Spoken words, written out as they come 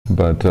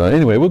But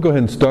anyway, we'll go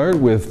ahead and start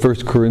with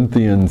 1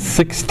 Corinthians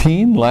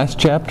 16, last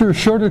chapter,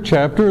 shorter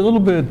chapter, a little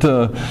bit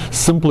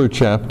simpler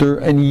chapter,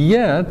 and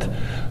yet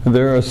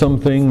there are some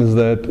things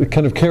that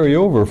kind of carry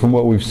over from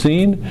what we've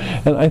seen.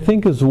 And I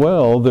think as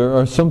well, there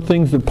are some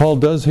things that Paul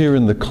does here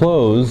in the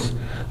close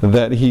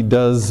that he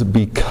does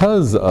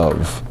because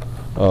of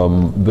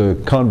the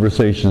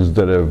conversations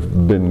that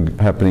have been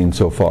happening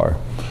so far.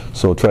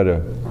 So we'll try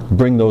to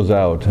bring those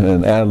out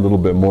and add a little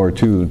bit more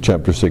to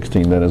chapter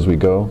 16 then as we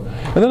go.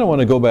 And then I want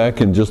to go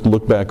back and just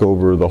look back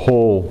over the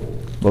whole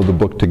of the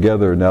book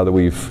together now that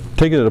we've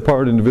taken it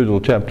apart individual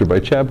chapter by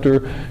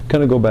chapter,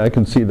 kind of go back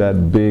and see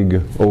that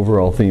big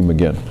overall theme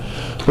again.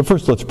 But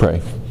first let's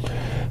pray.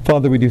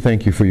 Father, we do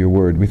thank you for your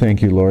word. We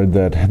thank you, Lord,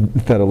 that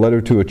a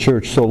letter to a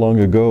church so long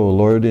ago,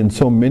 Lord, in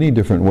so many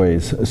different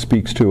ways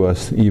speaks to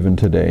us even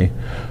today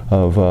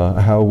of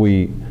how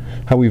we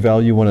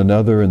value one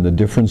another and the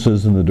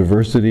differences and the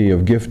diversity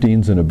of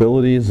giftings and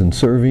abilities and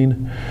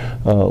serving.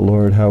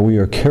 Lord, how we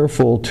are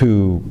careful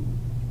to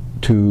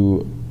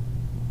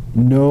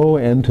know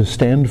and to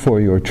stand for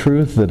your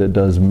truth, that it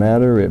does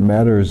matter. It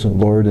matters,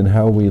 Lord, in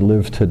how we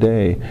live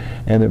today,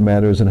 and it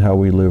matters in how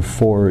we live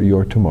for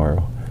your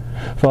tomorrow.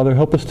 Father,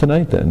 help us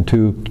tonight then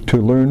to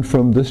learn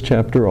from this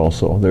chapter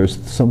also.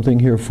 There's something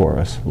here for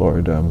us,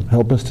 Lord.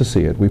 Help us to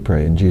see it, we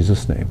pray, in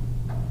Jesus' name.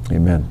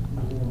 Amen.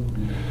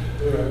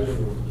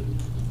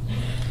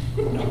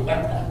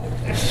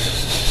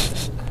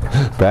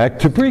 Back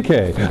to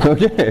pre-K.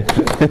 Okay.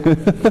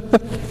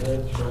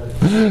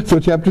 So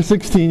chapter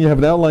 16, you have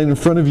an outline in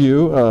front of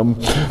you.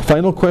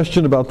 Final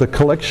question about the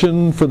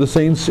collection for the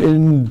saints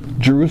in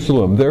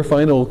Jerusalem, their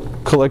final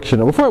collection.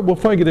 Now,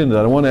 before I get into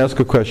that, I want to ask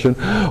a question.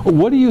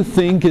 What do you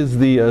think is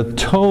the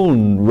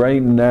tone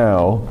right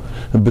now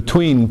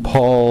between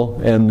Paul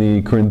and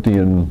the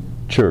Corinthian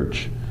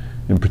church,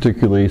 and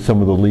particularly some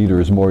of the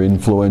leaders, more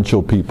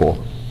influential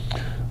people?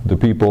 The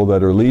people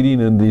that are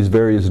leading in these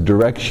various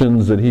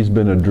directions that he's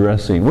been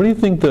addressing. What do you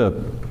think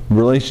the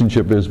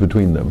relationship is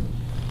between them?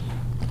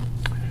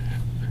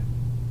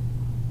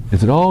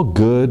 Is it all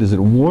good? Is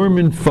it warm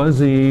and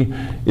fuzzy?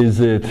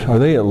 Are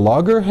they at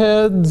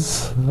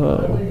loggerheads? I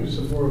think it's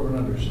more of an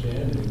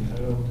understanding. I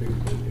don't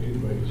think that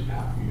anybody's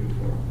happy or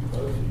warm and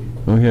fuzzy.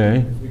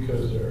 Okay.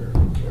 Because their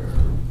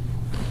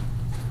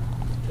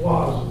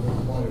flaws have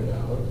been pointed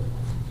out.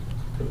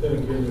 But then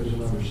again, there's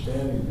an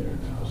understanding there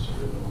now, so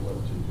they know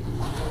what to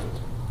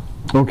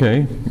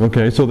do.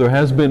 Okay, so there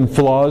has been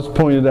flaws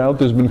pointed out,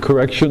 there's been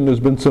correction,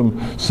 there's been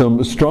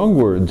some strong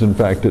words, in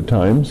fact, at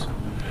times.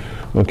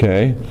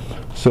 Okay,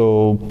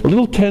 so a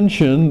little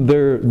tension.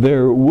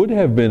 There would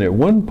have been at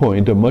one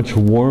point a much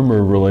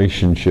warmer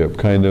relationship,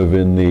 kind of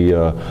in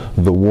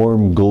the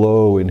warm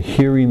glow in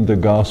hearing the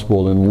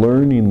gospel and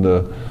learning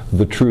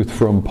the truth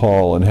from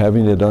Paul and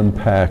having it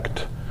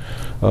unpacked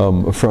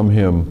from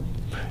him.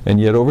 And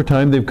yet over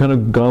time they've kind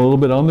of gone a little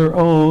bit on their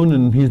own,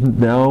 and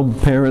now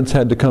parents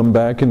had to come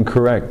back and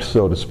correct,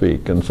 so to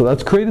speak. And so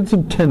that's created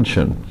some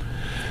tension.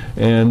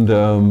 And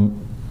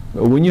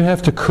when you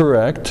have to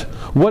correct,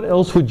 what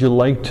else would you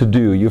like to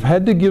do? You've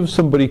had to give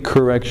somebody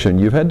correction.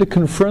 You've had to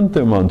confront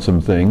them on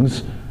some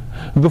things.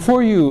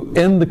 Before you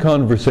end the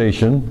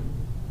conversation,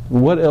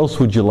 what else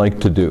would you like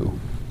to do?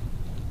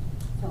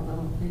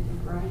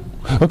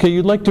 Okay,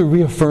 you'd like to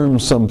reaffirm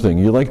something.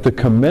 You'd like to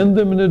commend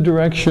them in a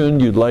direction.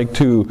 You'd like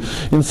to,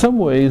 in some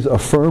ways,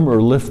 affirm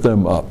or lift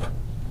them up.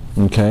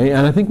 Okay,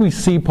 and I think we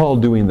see Paul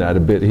doing that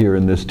a bit here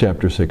in this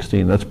chapter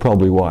 16. That's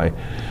probably why.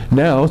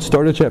 Now,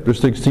 start at chapter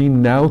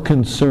 16, now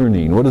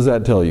concerning. What does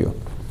that tell you?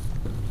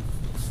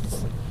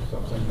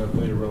 Something that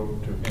they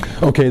wrote to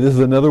him. Okay, this is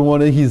another one.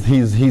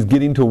 He's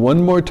getting to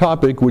one more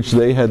topic which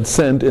they had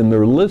sent in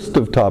their list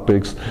of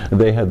topics.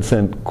 They had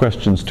sent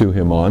questions to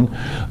him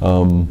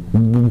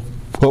on.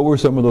 What were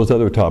some of those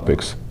other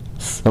topics?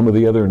 Some of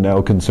the other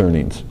now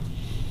concernings.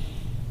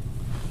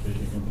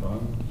 Speaking in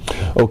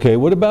tongues. Okay,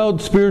 what about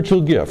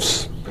spiritual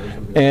gifts?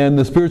 And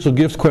the spiritual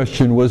gifts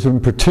question was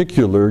in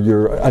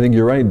particular, I think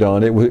you're right,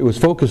 Don, it was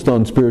focused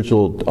on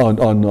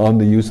on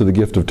the use of the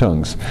gift of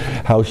tongues.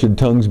 How should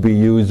tongues be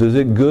used? Is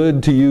it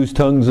good to use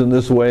tongues in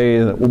this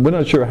way? We're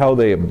not sure how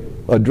they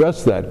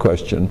address that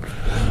question.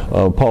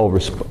 Paul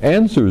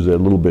answers it a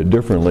little bit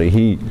differently.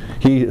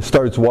 He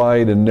starts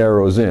wide and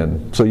narrows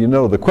in. So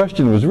the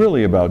question was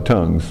really about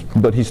tongues,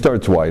 but he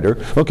starts wider.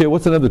 Okay,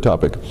 what's another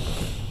topic?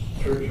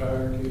 Church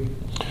hierarchy.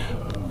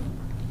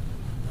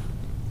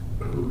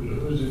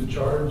 Who's in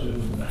charge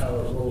and how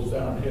it rolls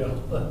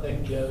downhill, I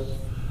guess.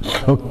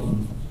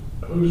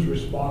 Who's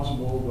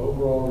responsible, the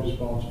overall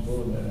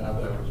responsible, and then how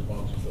that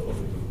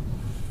responsibility.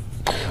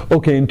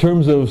 Okay, in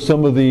terms of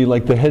some of the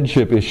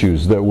headship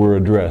issues that were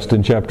addressed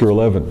in chapter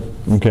 11,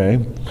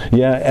 okay?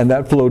 Yeah, and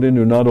that flowed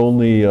into not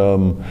only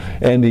how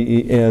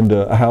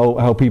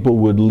people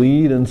would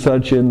lead and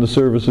such in the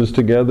services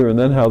together, and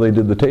then how they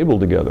did the table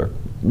together.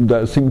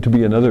 That seemed to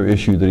be another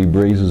issue that he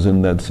raises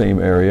in that same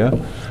area,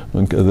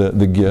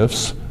 the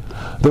gifts.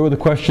 There were the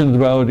questions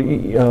about,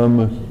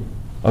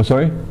 I'm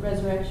sorry?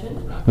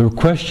 Resurrection. The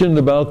question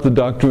about the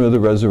doctrine of the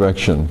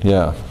resurrection,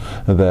 yeah.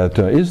 that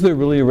is there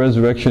really a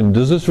resurrection?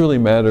 Does this really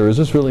matter? Is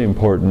this really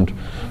important?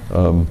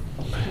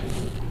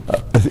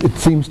 It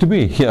seems to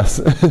be, yes.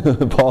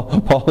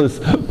 Paul is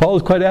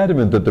quite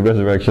adamant that the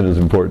resurrection is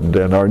important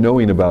and our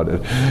knowing about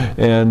it.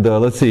 And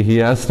let's see,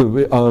 they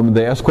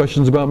ask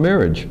questions about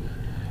marriage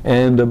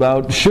and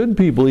about should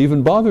people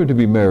even bother to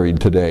be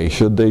married today?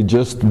 Should they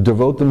just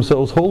devote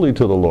themselves wholly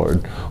to the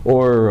Lord?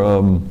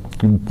 Or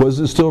was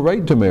it still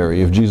right to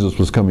marry if Jesus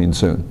was coming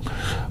soon?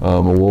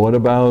 What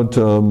about,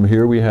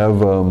 here we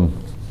have a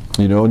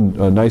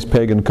nice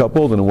pagan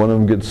couple, then one of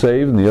them gets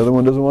saved and the other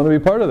one doesn't want to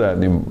be part of that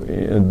anymore.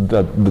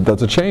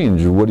 That's a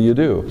change. What do you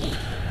do?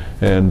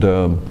 And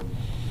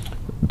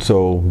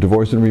so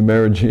divorce and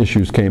remarriage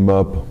issues came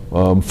up.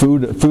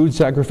 Food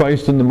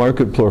sacrificed in the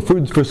marketplace, or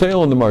food for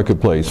sale in the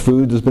marketplace.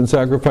 Food has been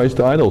sacrificed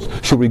to idols.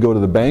 Should we go to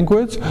the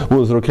banquets?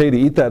 Well, is it okay to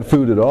eat that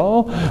food at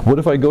all? What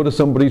if I go to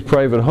somebody's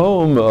private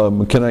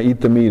home? Can I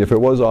eat the meat if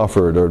it was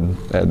offered?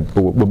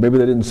 Well, maybe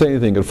they didn't say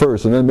anything at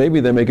first, and then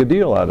maybe they make a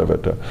deal out of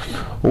it.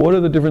 What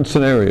are the different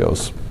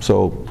scenarios?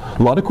 So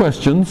a lot of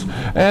questions,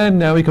 and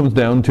now he comes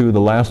down to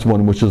the last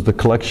one, which is the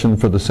collection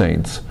for the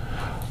saints.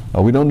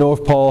 We don't know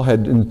if Paul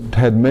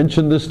had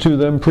mentioned this to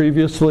them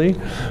previously.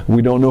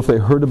 We don't know if they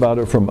heard about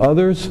it from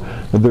others.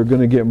 They're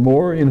going to get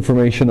more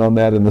information on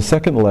that in the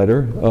second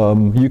letter.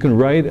 You can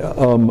write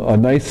a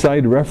nice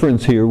side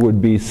reference here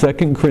would be 2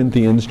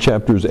 Corinthians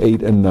chapters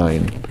 8 and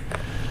 9.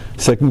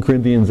 2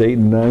 Corinthians 8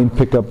 and 9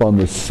 pick up on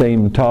the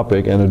same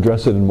topic and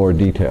address it in more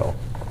detail.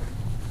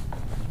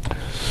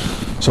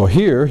 So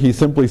here he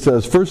simply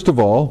says, first of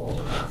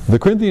all, the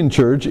Corinthian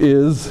church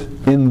is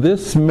in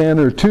this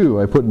manner too,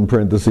 I put in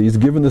parentheses,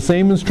 given the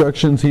same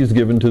instructions he's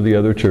given to the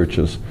other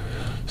churches.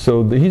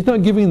 So he's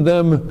not giving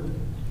them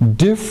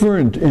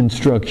different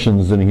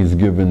instructions than he's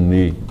given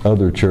the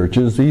other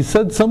churches. He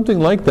said something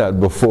like that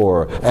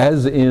before,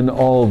 as in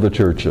all the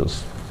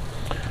churches.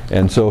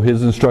 And so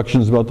his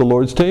instructions about the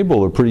Lord's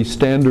table are pretty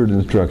standard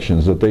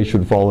instructions that they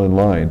should fall in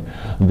line.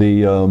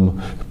 The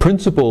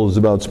principles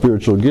about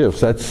spiritual gifts,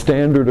 that's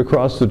standard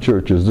across the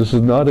churches. This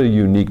is not a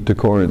unique to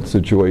Corinth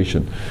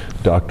situation.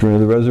 Doctrine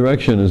of the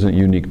resurrection isn't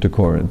unique to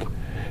Corinth.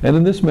 And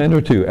in this manner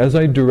too, as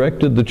I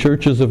directed the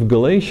churches of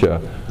Galatia,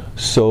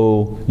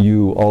 so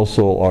you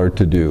also are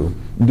to do.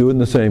 Do it in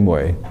the same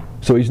way.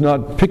 So he's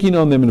not picking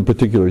on them in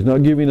particular. He's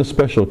not giving a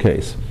special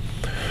case.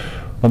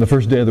 On the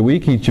first day of the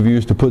week, each of you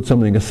is to put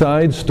something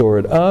aside, store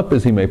it up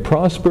as he may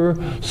prosper,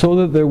 so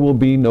that there will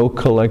be no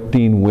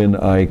collecting when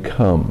I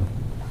come.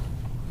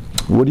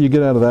 What do you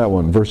get out of that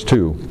one? Verse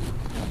 2.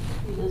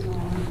 He doesn't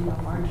want to be a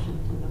hardship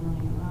to them when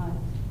he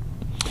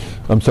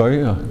arrives. I'm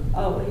sorry?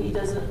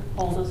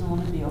 Paul doesn't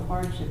want to be a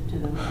hardship to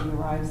them when he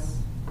arrives,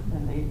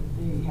 and they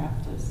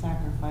have to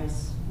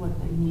sacrifice what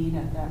they need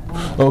at that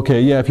moment.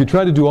 Okay, yeah, if you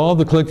try to do all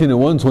the collecting at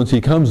once he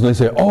comes and they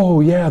say,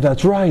 oh yeah,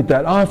 that's right,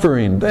 that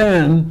offering,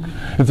 then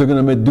if they're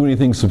going to do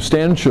anything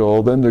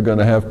substantial, then they're going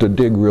to have to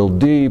dig real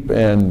deep,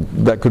 and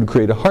that could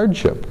create a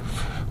hardship.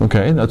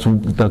 Okay, that's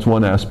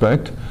one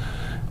aspect.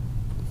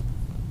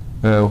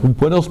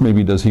 What else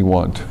maybe does he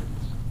want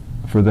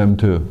for them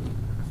to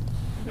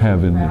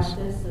have in this?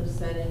 Practice of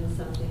setting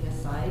something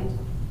aside.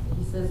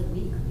 He says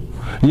weekly.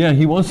 Yeah,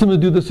 he wants them to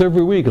do this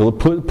every week.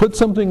 Put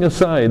something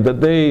aside that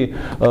they... You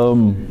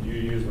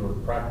use the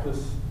word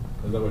practice?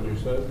 Is that what you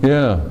said?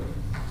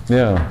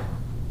 Yeah.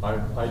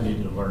 I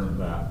need to learn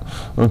that.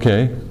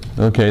 Okay,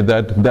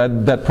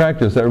 that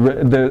practice,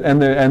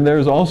 and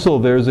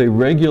there's a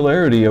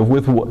regularity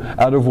of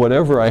out of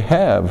whatever I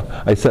have,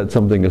 I set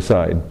something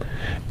aside,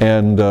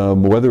 and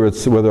whether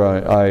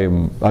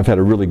I've had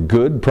a really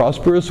good,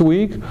 prosperous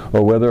week,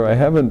 or whether I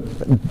haven't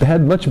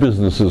had much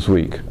business this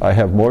week, I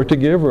have more to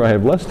give or I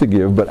have less to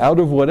give, but out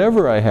of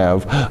whatever I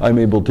have, I'm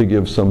able to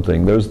give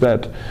something. There's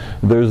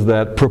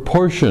that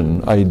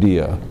proportion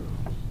idea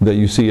that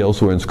you see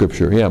elsewhere in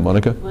Scripture. Yeah,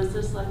 Monica? Was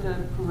this like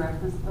a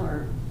prerequisite,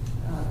 or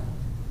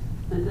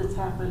did this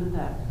happen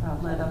that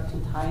led up to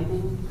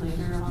tithing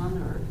later on,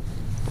 or?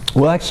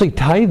 Well, actually,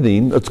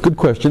 tithing, that's a good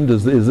question.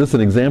 Is this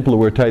an example of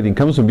where tithing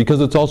comes from? Because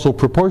it's also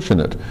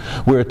proportionate,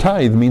 where a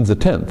tithe means a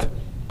tenth.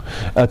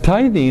 A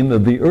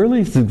tithing, the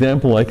earliest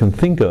example I can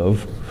think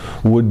of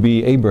would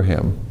be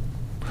Abraham.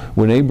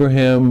 When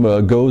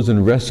Abraham goes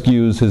and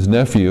rescues his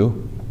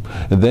nephew,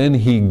 then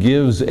he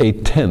gives a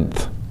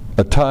tenth,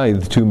 a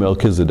tithe to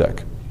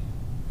Melchizedek.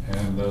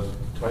 And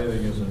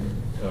tithing isn't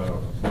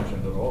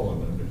mentioned at all in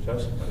the New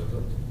Testament, is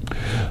it?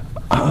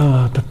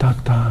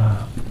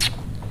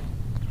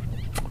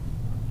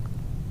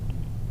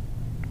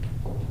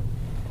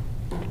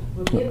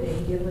 Well, giving.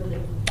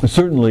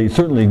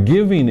 Certainly,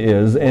 giving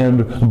is,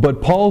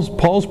 but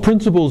Paul's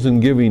principles in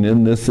giving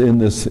in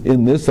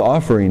this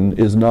offering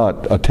is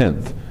not a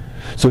tenth.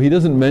 So he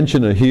doesn't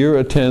mention here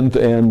a tenth,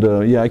 and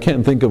I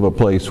can't think of a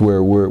place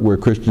where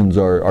Christians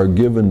are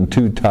given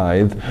to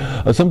tithe.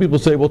 Some people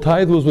say, well,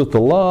 tithe was with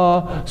the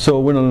law, so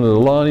we're not under the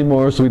law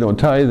anymore, so we don't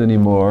tithe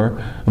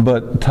anymore.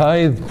 But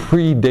tithe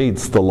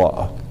predates the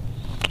law.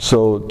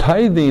 So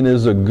tithing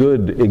is a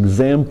good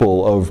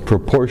example of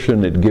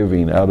proportionate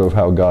giving out of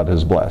how God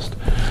has blessed.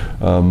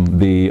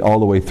 All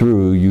the way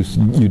through,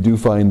 you do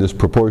find this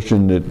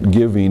proportionate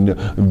giving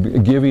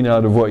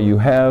out of what you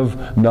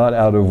have, not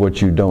out of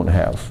what you don't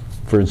have.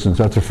 For instance,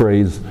 that's a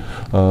phrase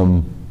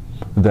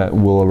that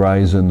will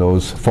arise in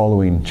those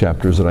following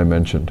chapters that I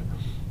mentioned.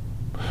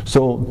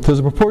 So there's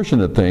a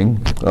proportionate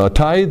thing.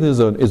 Tithe is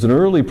an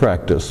early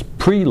practice,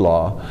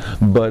 pre-law,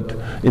 but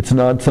it's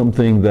not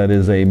something that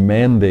is a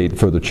mandate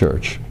for the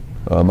church.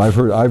 I've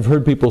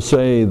heard people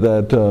say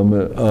that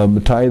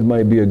tithe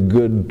might be a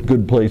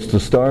good place to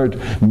start.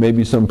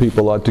 Maybe some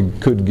people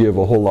could give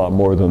a whole lot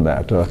more than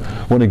that.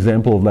 One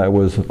example of that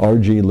was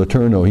R.G.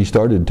 Letourneau. He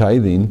started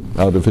tithing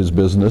out of his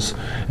business,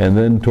 and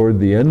then toward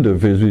the end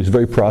of he's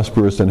very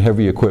prosperous in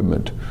heavy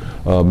equipment,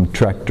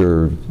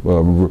 tractor,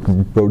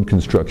 road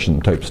construction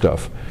type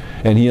stuff,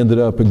 and he ended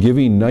up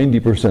giving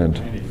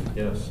 90%.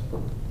 Yes.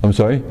 I'm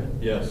sorry?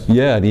 Yes.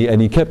 Yeah,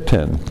 and he kept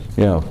 10.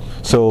 Yeah.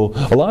 So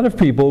a lot of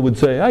people would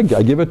say, I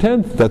give a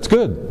tenth. That's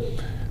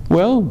good.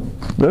 Well,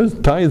 there's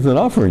tithes and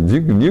offerings.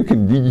 You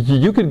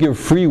could give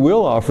free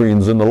will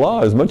offerings in the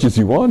law as much as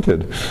you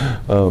wanted,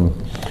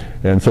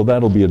 and so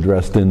that'll be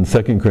addressed in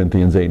 2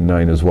 Corinthians 8 and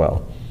 9 as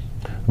well.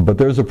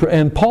 But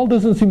and Paul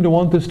doesn't seem to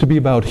want this to be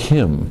about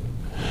him.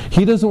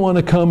 He doesn't want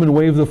to come and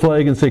wave the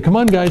flag and say, come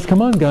on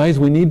guys,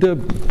 we need to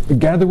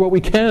gather what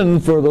we can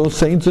for those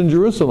saints in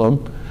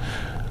Jerusalem.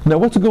 Now,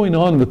 what's going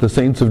on with the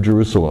saints of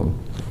Jerusalem?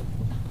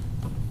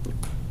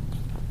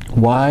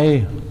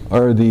 Why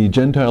are the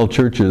Gentile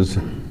churches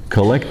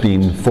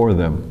collecting for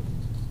them?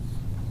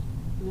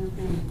 They're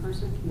being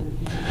persecuted.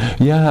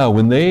 Yeah,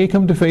 when they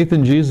come to faith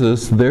in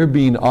Jesus, they're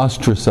being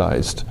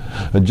ostracized.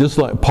 Just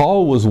like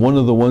Paul was one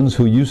of the ones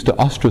who used to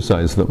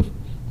ostracize them.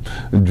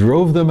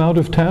 Drove them out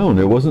of town.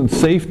 It wasn't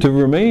safe to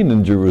remain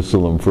in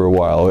Jerusalem for a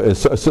while,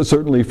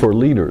 certainly for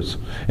leaders.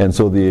 And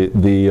so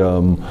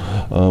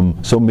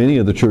so many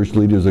of the church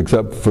leaders,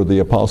 except for the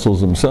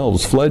apostles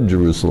themselves, fled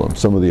Jerusalem.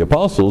 Some of the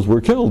apostles were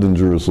killed in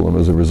Jerusalem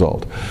as a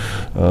result.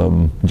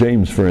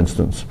 James, for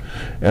instance.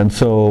 And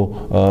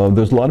so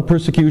there's a lot of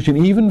persecution,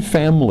 even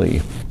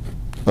family.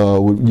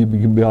 You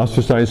can be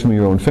ostracized from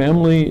your own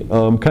family,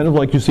 kind of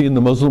like you see in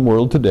the Muslim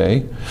world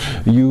today.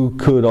 You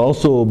could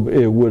also,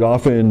 it would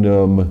often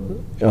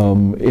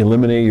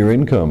eliminate your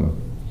income.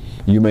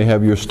 You may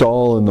have your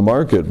stall in the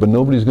market, but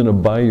nobody's going to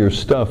buy your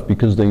stuff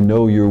because they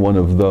know you're one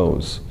of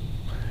those.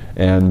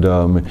 And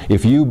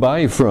if you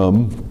buy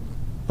from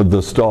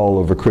the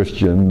stall of a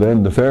Christian,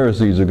 then the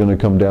Pharisees are going to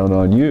come down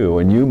on you,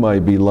 and you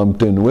might be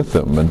lumped in with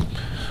them. And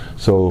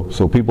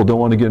so people don't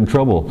want to get in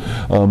trouble.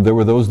 There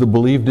were those that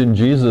believed in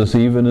Jesus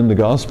even in the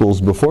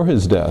Gospels before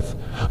his death,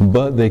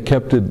 but they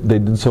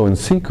did so in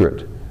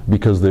secret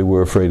because they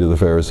were afraid of the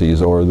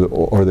Pharisees or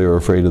they were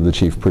afraid of the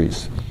chief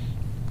priests.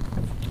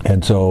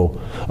 And so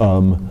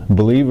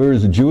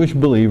Jewish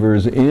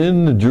believers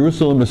in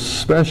Jerusalem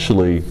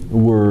especially,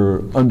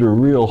 were under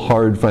real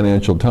hard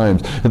financial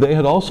times. They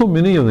had also,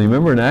 many of them,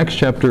 remember in Acts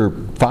chapter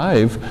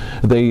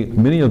 5,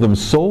 many of them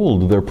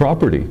sold their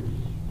property.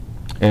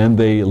 And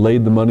they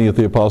laid the money at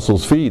the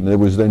apostles' feet, and it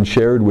was then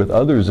shared with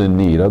others in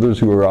need, others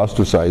who were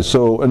ostracized.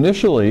 So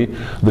initially,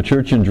 the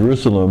church in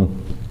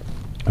Jerusalem,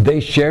 they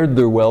shared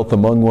their wealth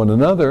among one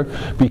another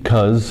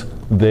because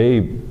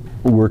they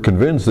were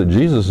convinced that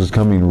Jesus is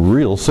coming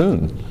real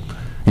soon.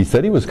 He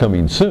said he was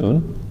coming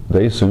soon.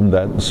 They assumed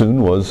that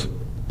soon was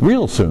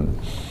real soon.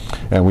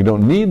 And we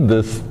don't need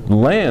this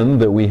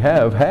land that we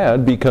have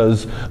had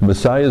because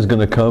Messiah is going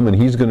to come and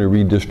he's going to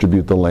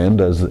redistribute the land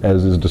as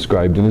is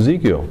described in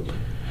Ezekiel.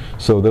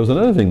 So there was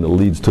another thing that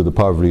leads to the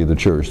poverty of the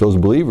church. Those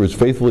believers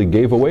faithfully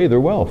gave away their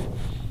wealth,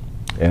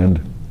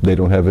 and they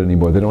don't have it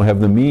anymore. They don't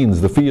have the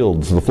means, the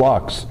fields, the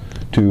flocks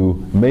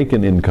to make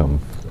an income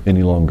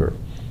any longer.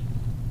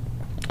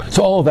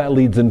 So all of that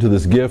leads into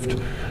this gift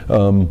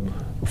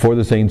for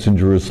the saints in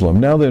Jerusalem.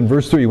 Now then,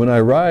 verse 3, when I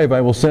arrive, I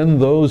will send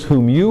those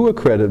whom you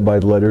accredit by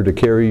letter to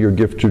carry your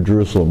gift to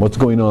Jerusalem. What's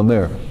going on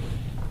there?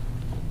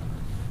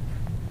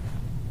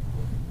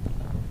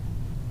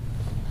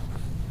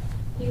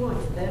 He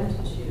wants them to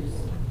choose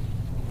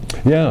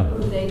Yeah.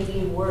 who they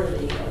deem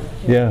worthy of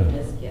carrying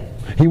this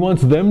gift. He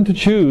wants them to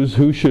choose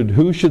who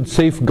should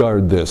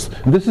safeguard this.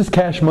 This is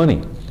cash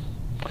money.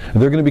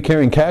 They're going to be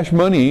carrying cash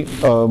money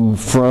from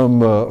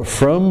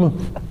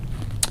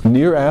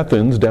near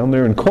Athens, down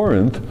there in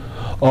Corinth,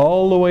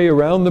 all the way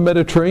around the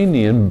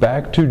Mediterranean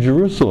back to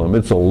Jerusalem.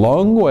 It's a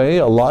long way.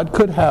 A lot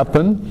could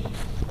happen.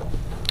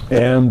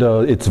 And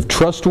it's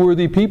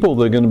trustworthy people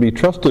that are going to be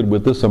trusted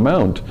with this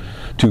amount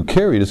to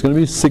carry it. It's going to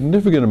be a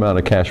significant amount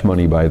of cash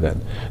money by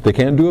then. They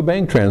can't do a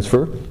bank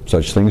transfer.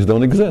 Such things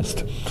don't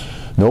exist.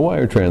 No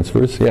wire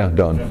transfers. Yeah,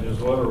 Don. And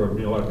his letter would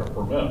be like a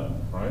permit,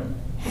 right?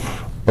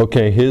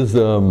 Okay, his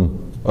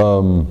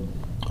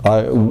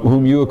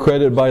whom you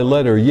accredit by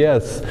letter.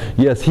 Yes.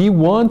 He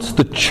wants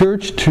the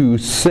church to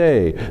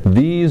say,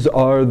 these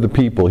are the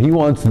people. He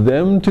wants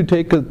them to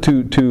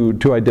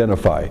to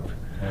identify.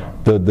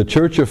 The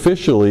church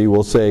officially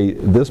will say,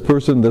 this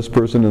person,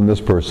 and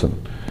this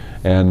person.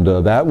 And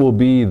that will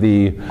be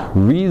the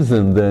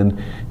reason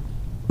then.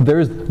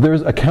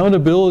 There's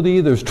accountability,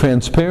 there's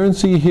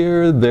transparency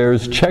here,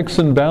 there's checks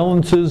and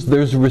balances,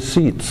 there's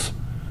receipts.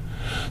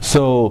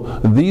 So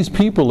these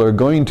people are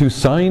going to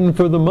sign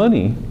for the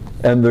money,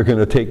 and they're going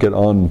to take it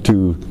on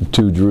to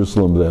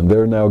Jerusalem then.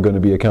 They're now going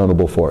to be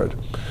accountable for it.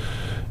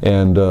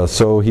 And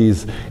so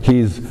he's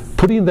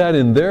putting that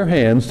in their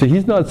hands.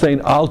 He's not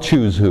saying, I'll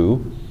choose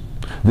who.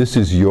 This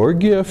is your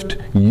gift,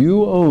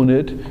 you own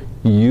it,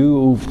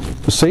 you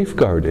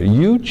safeguard it.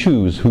 You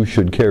choose who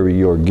should carry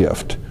your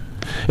gift.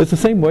 It's the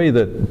same way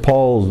that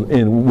Paul,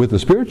 with the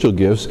spiritual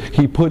gifts,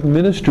 he put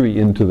ministry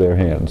into their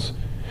hands.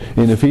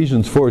 In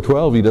Ephesians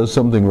 4:12, he does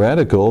something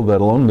radical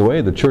that along the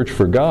way the church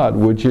forgot,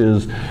 which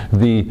is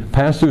the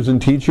pastors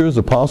and teachers,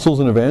 apostles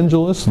and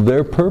evangelists,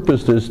 their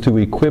purpose is to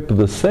equip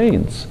the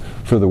saints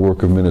for the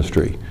work of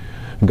ministry.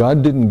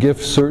 God didn't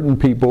gift certain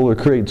people or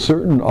create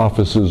certain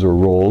offices or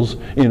roles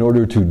in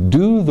order to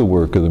do the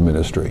work of the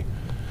ministry.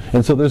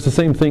 And so there's the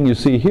same thing you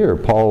see here.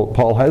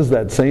 Paul has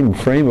that same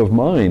frame of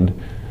mind.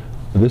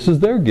 This is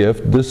their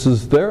gift, this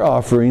is their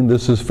offering,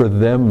 this is for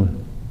them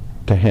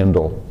to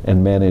handle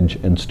and manage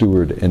and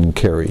steward and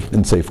carry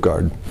and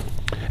safeguard.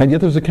 And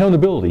yet there's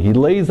accountability. He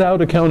lays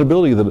out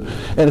accountability. And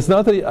it's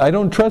not that I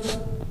don't trust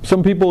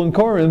some people in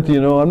Corinth,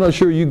 I'm not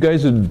sure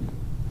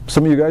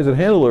some of you guys would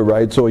handle it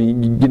right, so you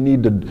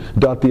need to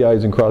dot the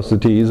I's and cross the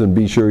T's and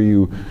be sure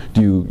you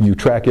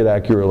track it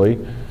accurately.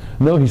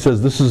 No, he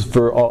says this is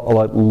for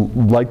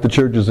like the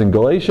churches in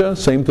Galatia,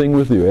 same thing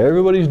with you.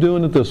 Everybody's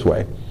doing it this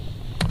way.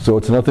 So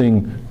it's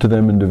nothing to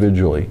them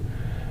individually.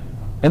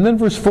 And then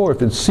verse 4,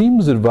 if it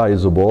seems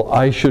advisable,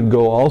 I should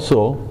go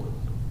also,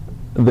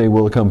 they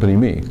will accompany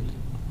me.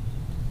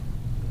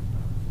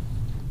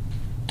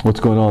 What's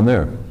going on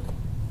there?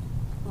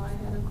 Well, I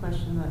had a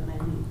question that may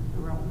be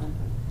irrelevant.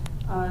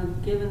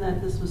 Given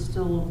that this was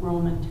still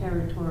Roman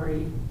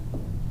territory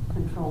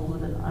controlled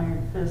with an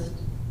iron fist,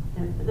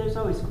 there's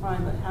always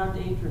crime, but how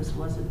dangerous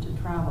was it to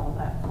travel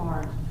that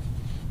far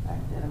back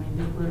then? I mean,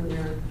 they were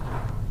there.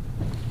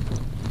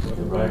 With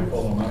a bag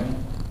full of money?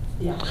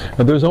 Yeah.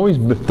 And there's always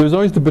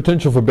the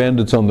potential for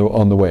bandits on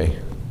the way.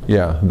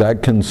 Yeah,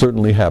 that can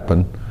certainly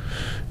happen.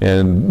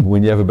 And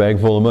when you have a bag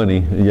full of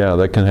money, yeah,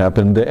 that can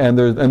happen. And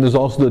there's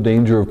also the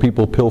danger of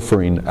people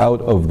pilfering out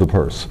of the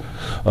purse.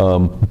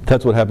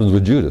 That's what happens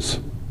with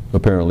Judas.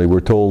 Apparently, we're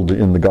told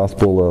in the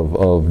Gospel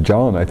of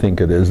John, I think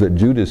it is, that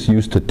Judas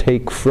used to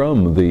take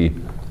from the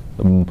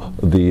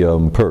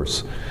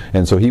purse,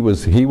 and so he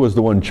was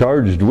the one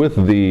charged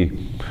with the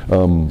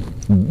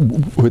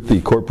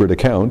corporate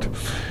account,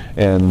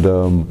 and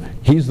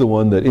he's the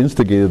one that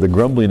instigated the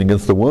grumbling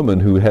against the woman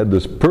who had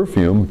this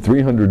perfume,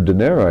 300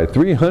 denarii,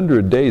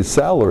 300 days'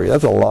 salary.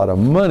 That's a lot of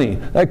money.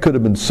 That could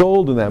have been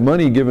sold, and that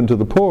money given to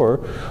the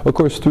poor, of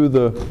course, through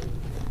the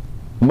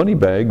money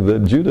bag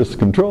that Judas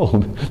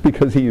controlled,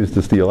 because he used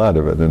to steal out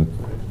of it and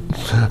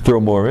throw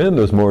more in.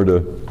 There's more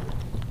to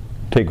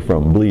take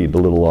from, bleed a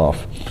little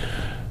off.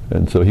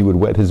 And so he would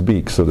wet his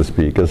beak, so to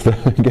speak, as the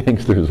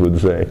gangsters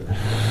would say.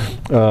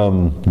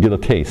 Get a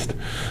taste.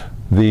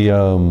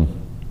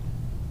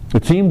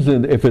 It seems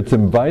that if it's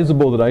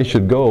advisable that I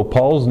should go,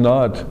 Paul's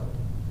not,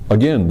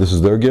 again, this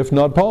is their gift,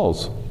 not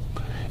Paul's.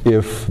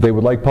 If they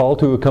would like Paul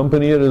to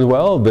accompany it as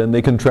well, then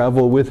they can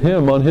travel with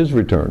him on his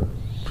return.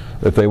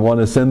 If they want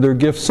to send their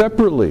gift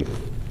separately.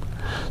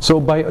 So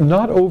by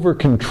not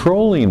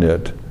over-controlling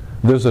it,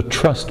 there's a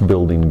trust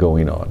building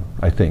going on,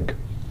 I think.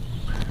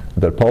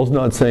 That Paul's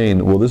not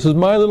saying, well, this is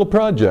my little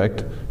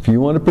project. If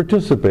you want to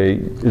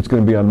participate, it's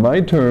going to be on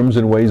my terms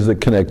in ways that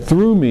connect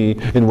through me,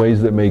 in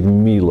ways that make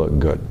me look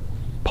good.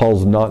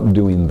 Paul's not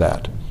doing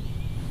that.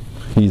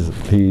 He's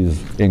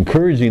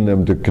encouraging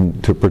them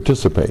to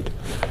participate,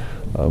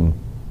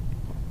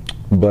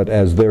 but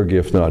as their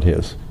gift, not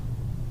his.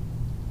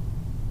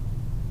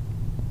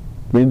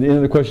 Any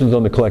other questions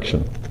on the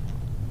collection?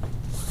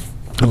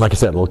 And like I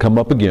said, it'll come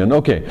up again.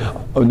 Okay,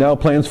 now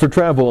plans for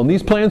travel. And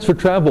these plans for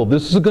travel,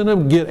 this is going to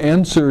get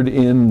answered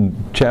in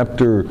in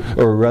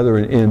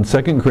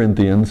 2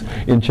 Corinthians.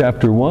 In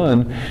chapter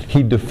 1,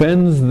 he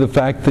defends the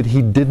fact that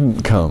he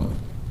didn't come.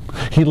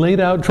 He laid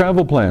out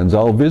travel plans.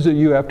 I'll visit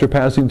you after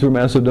passing through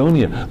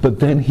Macedonia. But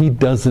then he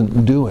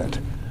doesn't do it.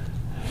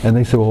 And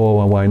they say,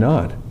 well, why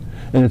not?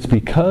 And it's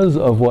because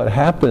of what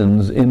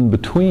happens in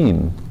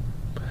between.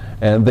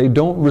 And they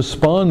don't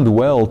respond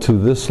well to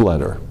this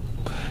letter.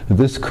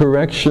 This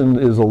correction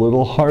is a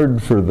little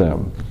hard for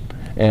them,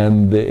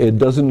 and it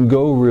doesn't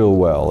go real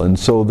well. And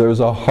so there's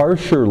a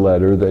harsher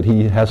letter that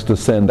he has to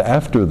send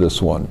after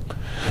this one.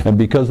 And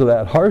because of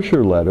that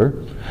harsher letter,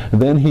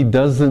 then he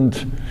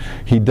doesn't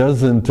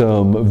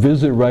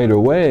visit right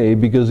away,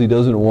 because he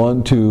doesn't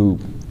want to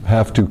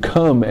have to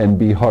come and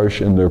be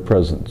harsh in their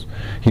presence.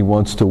 He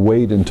wants to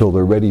wait until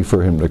they're ready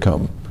for him to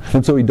come.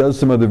 And so he does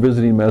some other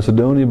visiting in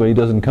Macedonia, but he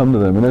doesn't come to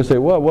them. And they say,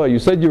 well, you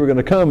said you were going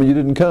to come and you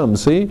didn't come,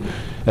 see?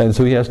 And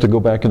so he has to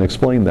go back and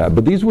explain that.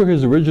 But these were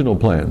his original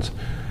plans.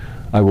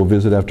 I will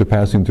visit after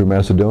passing through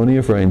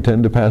Macedonia, for I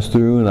intend to pass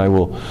through,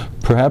 and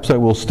perhaps I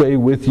will stay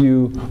with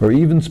you, or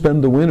even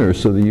spend the winter,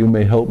 so that you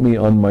may help me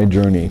on my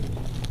journey.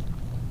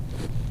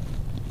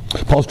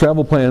 Paul's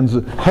travel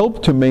plans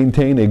helped to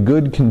maintain a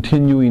good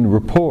continuing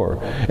rapport.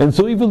 And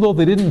so even though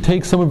they didn't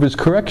take some of his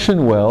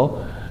correction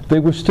well, they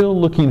were still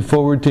looking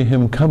forward to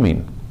him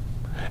coming.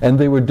 And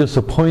they were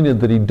disappointed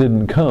that he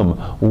didn't come.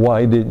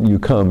 Why didn't you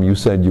come? You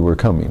said you were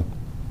coming.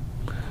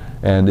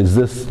 And does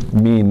this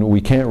mean we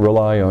can't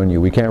rely on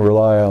you? We can't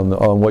rely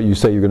on what you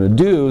say you're going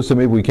to do, so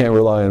maybe we can't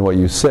rely on what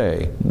you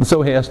say. And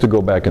so he has to go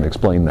back and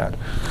explain that.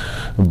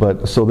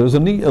 But so there's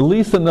at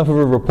least enough of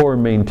a rapport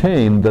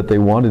maintained that they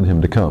wanted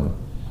him to come.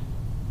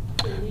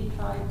 Did he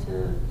try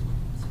to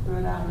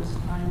spread out his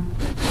time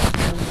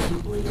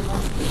equally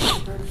amongst the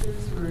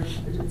churches, or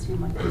did it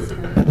seem like he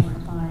spent more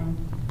time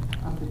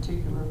on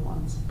particular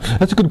ones?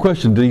 That's a good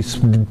question.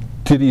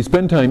 Did he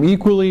spend time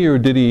equally, or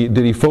did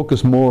he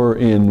focus more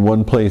in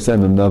one place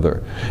and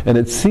another? And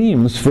it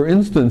seems, for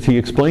instance, he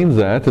explains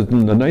that, a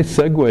nice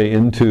segue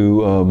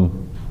into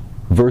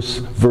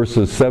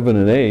verses 7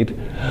 and 8.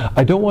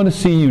 I don't want to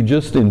see you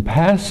just in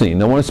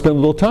passing. I want to spend a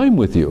little time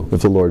with you,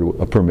 if the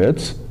Lord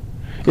permits.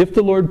 If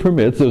the Lord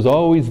permits, there's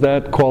always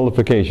that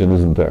qualification,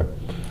 isn't there?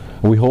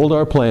 We hold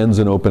our plans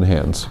in open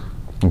hands.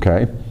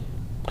 Okay?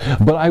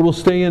 But I will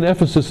stay in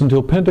Ephesus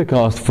until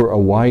Pentecost, for a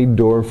wide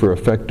door for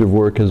effective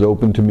work has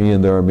opened to me,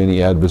 and there are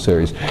many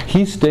adversaries.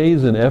 He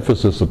stays in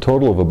Ephesus a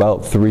total of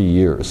about 3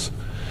 years.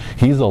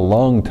 He's a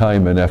long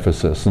time in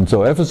Ephesus. And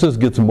so Ephesus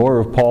gets more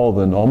of Paul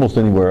than almost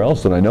anywhere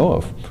else that I know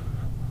of.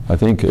 I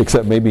think,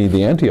 except maybe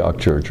the Antioch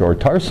church or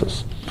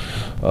Tarsus.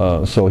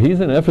 So he's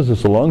in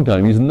Ephesus a long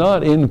time. He's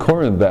not in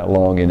Corinth that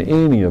long in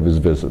any of his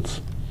visits.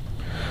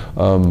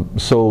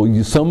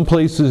 So some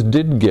places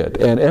did get,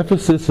 and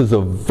Ephesus is a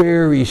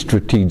very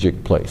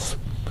strategic place.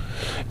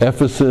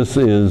 Ephesus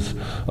is,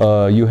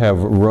 you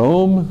have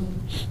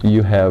Rome,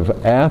 you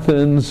have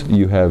Athens,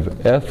 you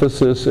have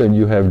Ephesus, and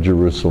you have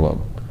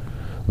Jerusalem.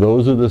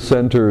 Those are the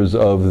centers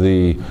of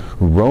the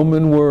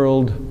Roman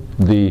world,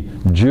 the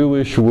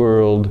Jewish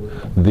world,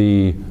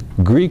 the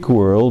Greek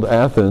world,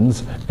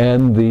 Athens,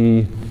 and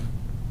the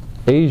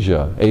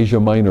Asia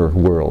Minor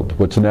world,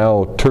 what's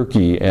now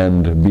Turkey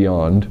and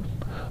beyond.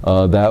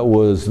 That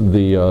was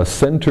the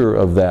center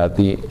of that.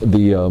 The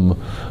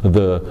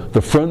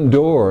front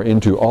door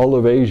into all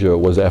of Asia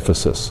was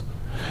Ephesus.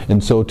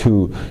 And so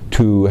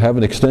to have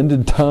an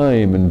extended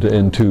time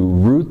and to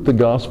root the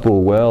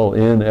gospel well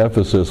in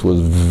Ephesus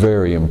was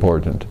very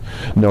important.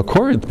 Now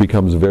Corinth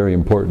becomes very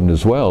important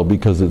as well,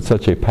 because it's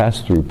such a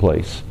pass-through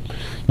place.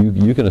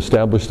 You can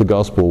establish the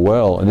gospel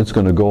well, and it's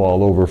going to go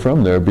all over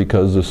from there,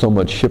 because there's so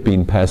much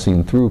shipping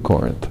passing through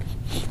Corinth.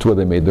 It's where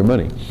they made their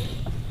money.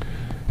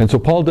 And so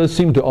Paul does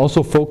seem to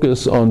also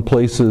focus on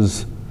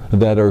places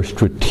that are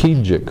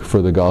strategic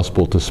for the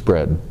gospel to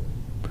spread.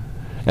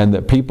 And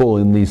that people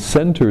in these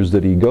centers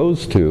that he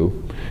goes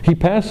to, he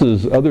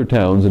passes other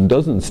towns and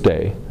doesn't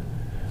stay,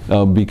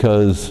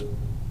 because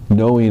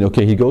knowing,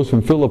 okay, he goes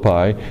from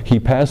Philippi, he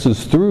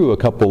passes through a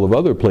couple of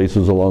other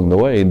places along the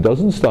way and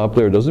doesn't stop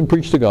there, doesn't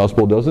preach the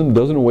gospel,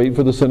 doesn't wait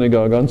for the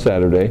synagogue on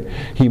Saturday.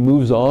 He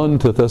moves on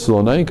to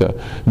Thessalonica,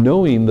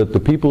 knowing that the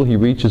people he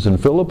reaches in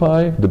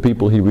Philippi, the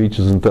people he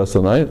reaches in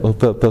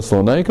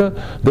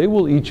Thessalonica, they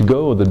will each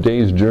go the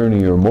day's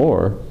journey or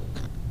more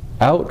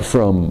out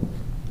from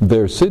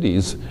their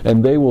cities,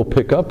 and they will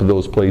pick up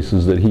those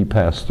places that he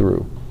passed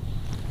through.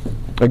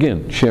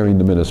 Again, sharing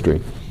the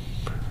ministry.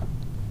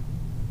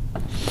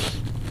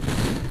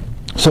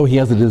 So he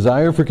has a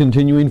desire for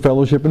continuing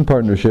fellowship and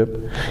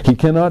partnership. He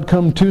cannot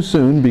come too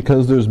soon,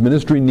 because there's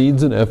ministry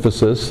needs in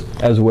Ephesus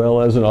as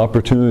well as an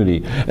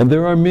opportunity. And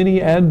there are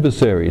many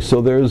adversaries.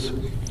 So there's,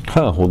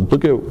 well,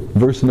 look at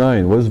verse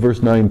 9. What does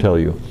verse 9 tell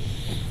you?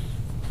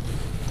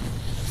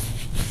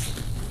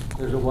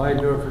 There's a wide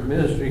door for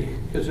ministry,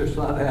 because there's a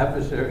lot of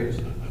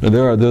adversaries.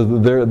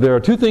 There are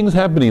two things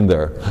happening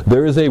there.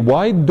 There is a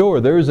wide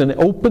door. There is an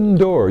open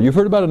door. You've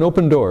heard about an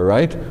open door,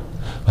 right?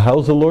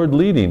 How's the Lord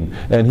leading?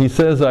 And he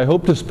says, I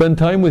hope to spend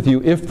time with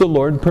you if the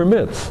Lord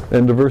permits.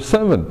 End of verse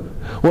 7.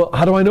 Well,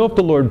 how do I know if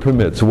the Lord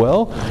permits?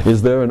 Well,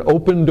 is there an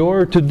open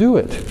door to do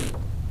it?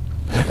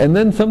 And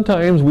then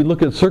sometimes we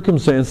look at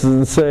circumstances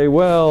and say,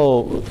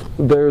 well,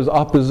 there's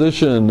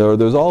opposition, or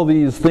there's all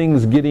these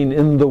things getting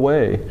in the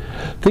way.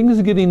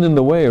 Things getting in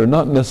the way are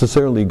not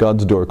necessarily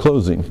God's door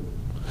closing.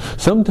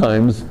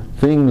 Sometimes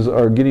things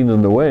are getting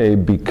in the way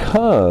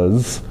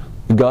because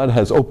God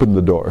has opened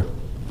the door.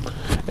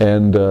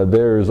 And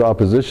there's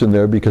opposition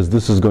there because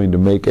this is going to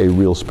make a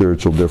real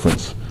spiritual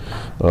difference.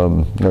 I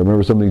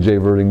remember something J.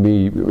 Vernon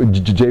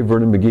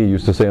McGee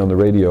used to say on the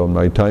radio in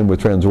my time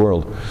with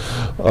Transworld.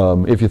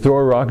 If you throw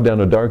a rock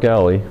down a dark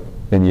alley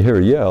and you hear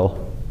a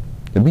yell,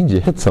 it means you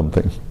hit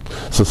something.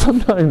 So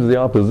sometimes the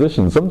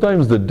opposition,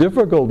 sometimes the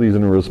difficulties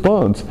in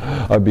response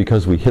are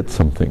because we hit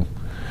something.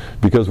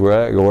 Because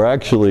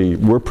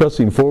we're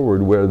pressing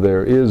forward where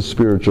there is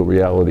spiritual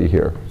reality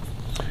here.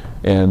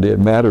 And it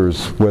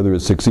matters whether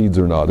it succeeds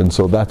or not. And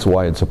so that's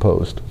why it's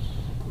opposed.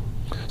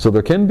 So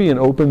there can be an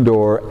open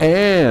door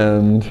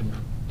and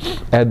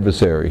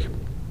adversary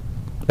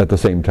at the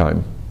same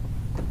time.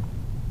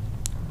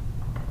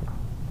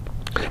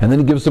 And then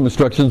he gives some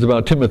instructions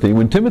about Timothy.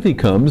 When Timothy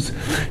comes,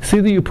 see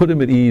that you put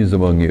him at ease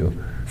among you.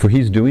 For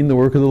he's doing the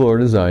work of the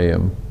Lord as I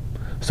am.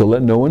 So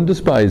let no one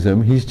despise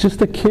him. He's just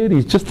a kid.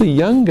 He's just a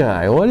young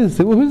guy. Who's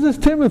this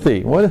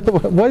Timothy? Why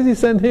does he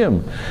send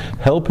him?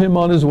 Help him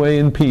on his way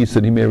in peace,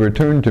 that he may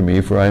return to me,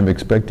 for I am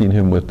expecting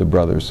him with the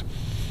brothers.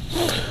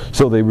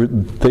 So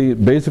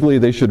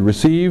they should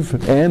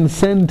receive and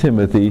send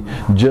Timothy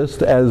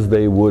just as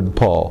they would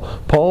Paul.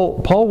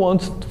 Paul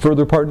wants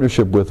further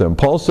partnership with him.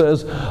 Paul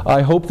says,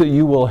 I hope that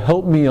you will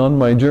help me on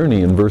my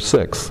journey, in verse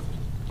 6.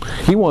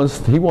 He wants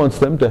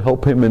them to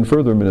help him in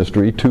further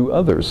ministry to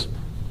others.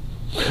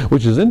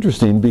 Which is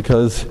interesting,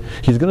 because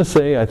he's going to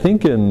say, I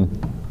think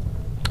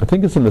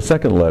it's in the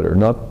second letter,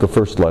 not the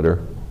first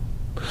letter.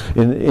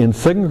 In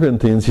 2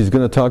 Corinthians, he's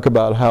going to talk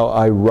about how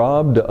I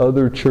robbed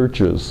other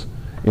churches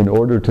in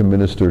order to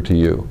minister to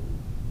you.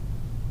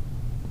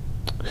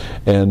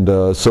 And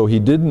so he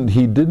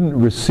didn't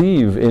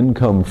receive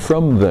income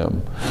from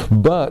them.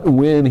 But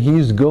when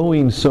he's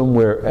going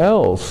somewhere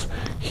else,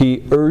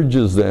 he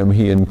urges them,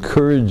 he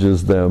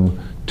encourages them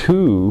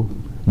to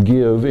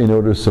give in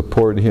order to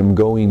support him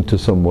going to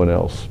someone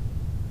else.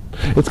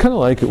 It's kind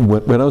of like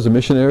when I was a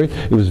missionary,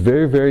 it was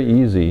very, very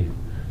easy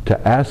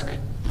to ask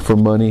for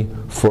money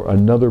for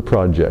another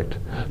project,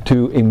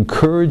 to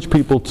encourage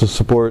people to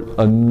support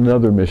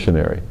another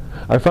missionary.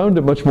 I found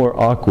it much more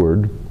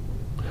awkward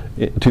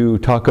to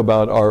talk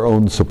about our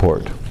own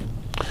support.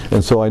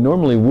 And so I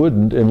normally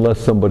wouldn't unless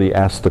somebody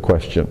asked the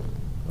question.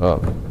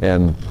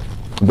 And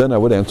then I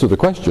would answer the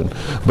question.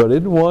 But I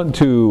didn't want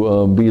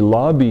to be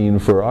lobbying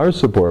for our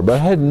support. But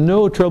I had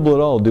no trouble at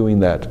all doing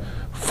that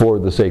for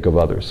the sake of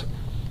others.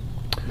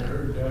 I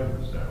heard Dad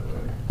was that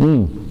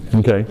way.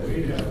 Okay.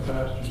 We'd have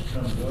pastors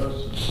come to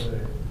us and say,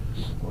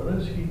 what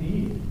does he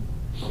need?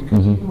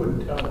 Because he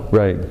wouldn't tell them.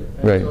 Right,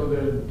 And right. so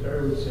then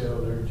Terry would say, oh,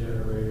 their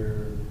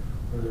generator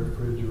or their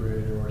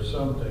refrigerator or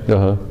something.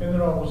 Uh-huh. And then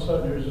all of a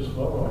sudden there's this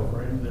love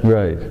offering. That,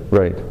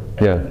 Right.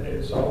 Yeah. And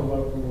it's all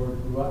about the Lord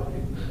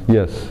providing.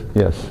 Yes.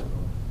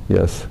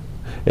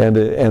 And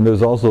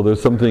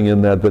there's something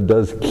in that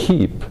does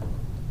keep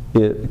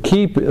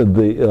the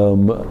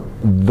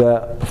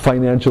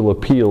financial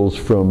appeals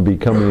from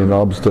becoming an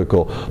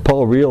obstacle.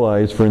 Paul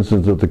realized, for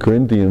instance, that the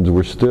Corinthians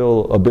were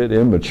still a bit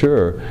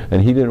immature,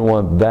 and he didn't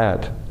want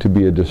that to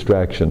be a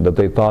distraction, that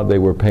they thought they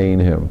were paying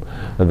him,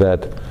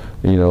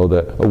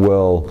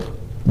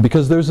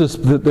 because there's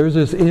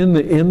this in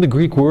the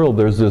Greek world,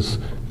 there's this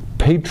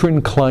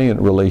patron-client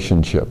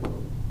relationship.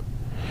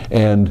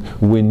 And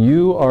when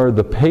you are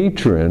the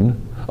patron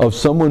of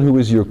someone who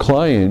is your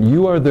client,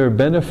 you are their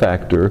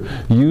benefactor,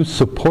 you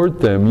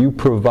support them, you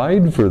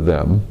provide for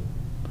them,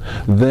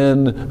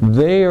 then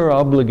they are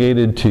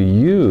obligated to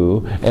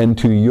you and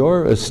to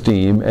your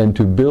esteem and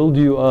to build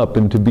you up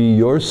and to be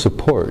your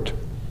support.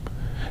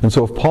 And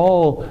so if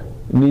Paul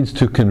needs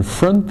to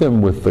confront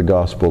them with the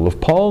gospel,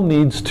 if Paul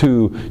needs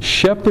to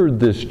shepherd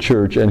this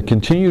church and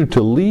continue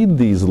to lead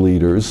these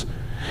leaders,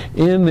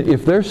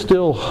 if they're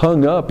still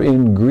hung up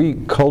in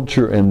Greek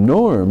culture and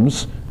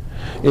norms,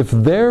 if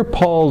they're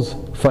Paul's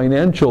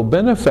financial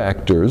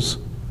benefactors,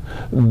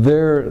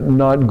 they're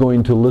not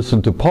going to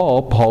listen to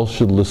Paul. Paul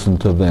should listen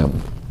to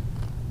them.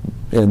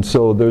 And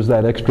so there's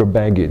that extra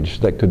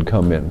baggage that could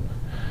come in.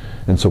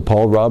 And so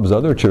Paul robs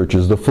other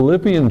churches. The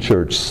Philippian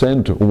church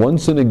sent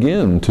once and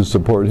again to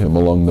support him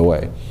along the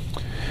way.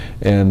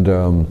 And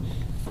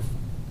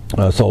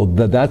so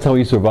that's how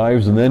he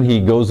survives, and then he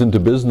goes into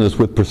business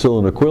with Priscilla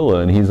and Aquila,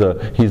 and he's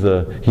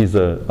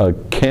a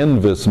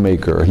canvas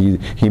maker.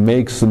 He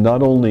makes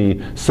not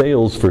only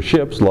sails for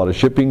ships, a lot of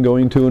shipping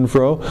going to and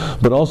fro,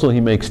 but also he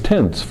makes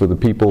tents for the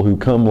people who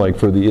come, like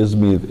for the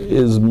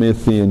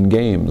Isthmian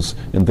Games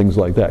and things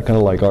like that, kind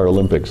of like our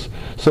Olympics.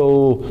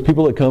 So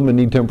people that come and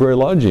need temporary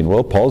lodging,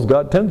 well, Paul's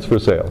got tents for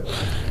sale.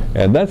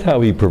 And that's how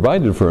he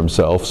provided for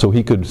himself, so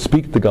he could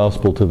speak the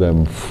gospel to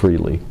them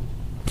freely.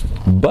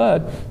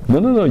 But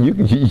no, you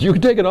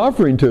can take an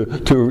offering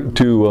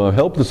to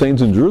help the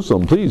saints in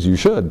Jerusalem. Please, you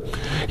should.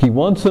 He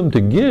wants them to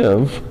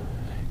give.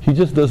 He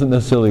just doesn't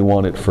necessarily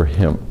want it for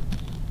him.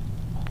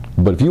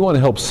 But if you want to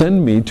help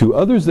send me to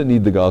others that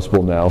need the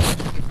gospel now,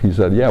 he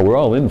said, yeah, we're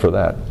all in for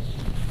that.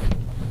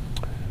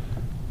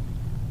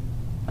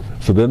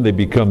 So then they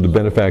become the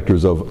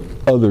benefactors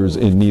of others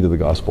in need of the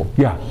gospel.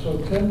 Yeah. So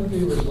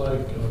Timothy was like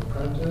an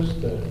apprentice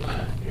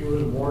that he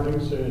was warning,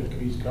 said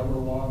he's coming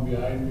along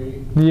behind me.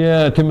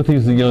 Yeah,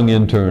 Timothy's the young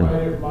intern.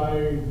 At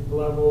my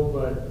level,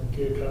 but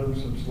cut him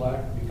some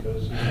slack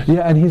because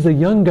Yeah, and he's a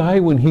young guy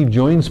when he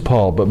joins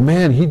Paul, but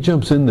man, he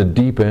jumps in the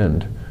deep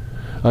end.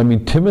 I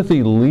mean,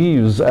 Timothy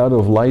leaves out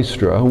of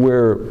Lystra,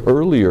 where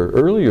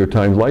earlier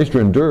times,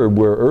 Lystra and Derbe,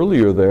 where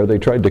earlier there they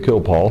tried to kill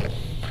Paul,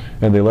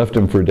 and they left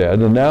him for dead.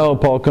 And now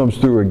Paul comes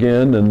through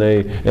again,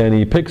 and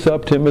he picks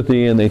up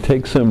Timothy, and they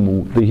takes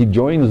him. He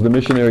joins the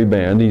missionary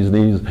band.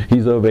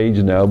 He's of age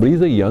now, but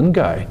he's a young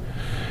guy,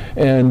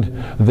 and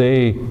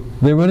they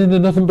run into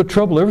nothing but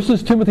trouble. Ever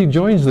since Timothy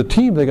joins the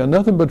team, they got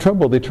nothing but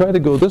trouble. They try to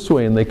go this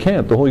way, and they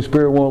can't. The Holy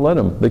Spirit won't let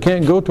them. They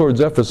can't go towards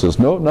Ephesus.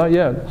 No, not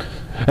yet.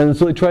 And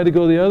so they try to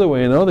go the other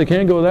way, and no, they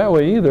can't go that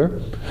way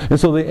either. And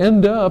so they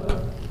end up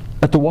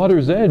at the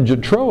water's edge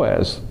at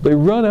Troas. They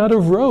run out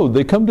of road.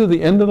 They come to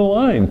the end of the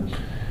line.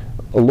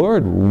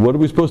 Lord, what are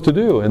we supposed to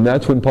do? And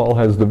that's when Paul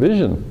has the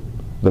vision.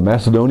 The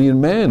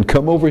Macedonian man,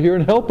 come over here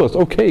and help us.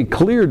 Okay,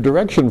 clear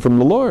direction from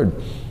the Lord.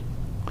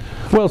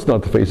 Well, it's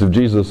not the face of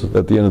Jesus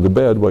at the end of the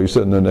bed while you're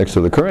sitting there next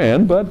to the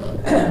Quran, but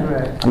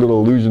a little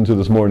allusion to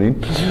this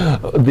morning.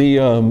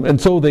 And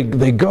so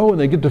they go and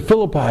they get to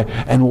Philippi,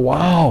 and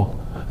wow,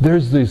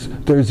 there's these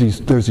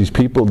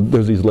people,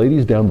 there's these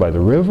ladies down by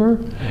the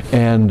river,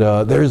 and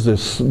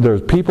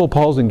there's people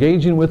Paul's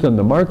engaging with in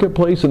the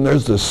marketplace, and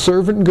there's this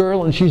servant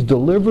girl, and she's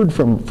delivered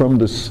from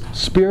this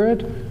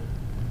spirit,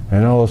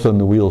 and all of a sudden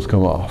the wheels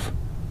come off.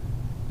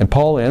 And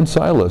Paul and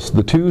Silas,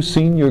 the two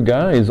senior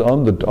guys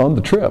on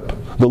the trip,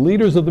 the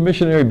leaders of the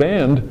missionary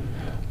band,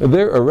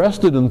 they're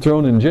arrested and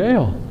thrown in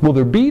jail. Well,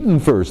 they're beaten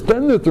first,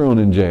 then they're thrown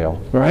in jail,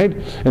 right?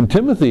 And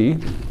Timothy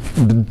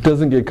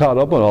doesn't get caught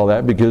up on all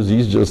that because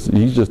he's just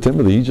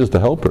Timothy. He's just a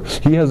helper.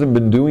 He hasn't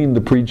been doing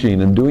the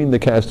preaching and doing the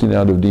casting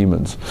out of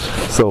demons.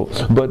 So,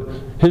 but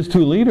his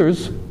two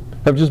leaders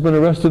have just been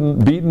arrested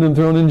and beaten and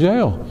thrown in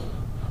jail.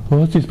 Well,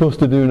 what's he supposed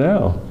to do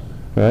now?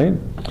 Right?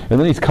 And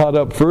then he's caught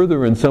up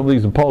further in some of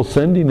these, and Paul's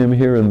sending him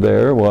here and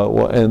there,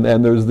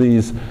 and there's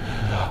these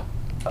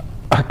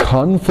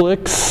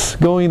conflicts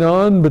going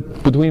on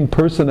between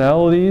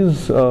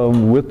personalities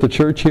with the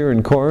church here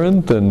in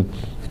Corinth,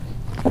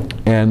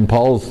 and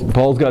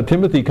Paul's got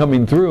Timothy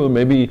coming through, and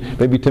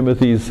maybe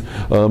Timothy's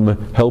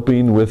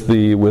helping with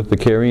the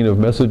carrying of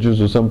messages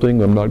or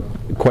something. I'm not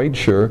quite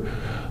sure,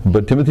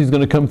 but Timothy's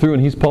going to come through,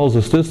 and he's Paul's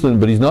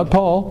assistant, but he's not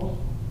Paul.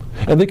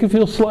 And they can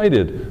feel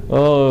slighted.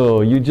 Oh,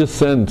 you just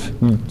sent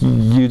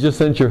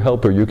your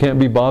helper. You can't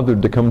be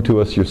bothered to come to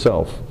us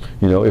yourself.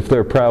 If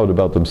they're proud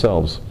about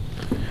themselves.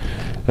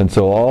 And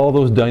so all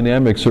those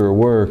dynamics are at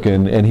work,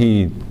 and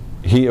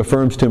he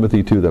affirms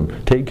Timothy to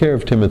them. Take care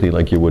of Timothy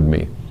like you would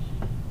me.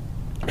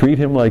 Treat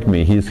him like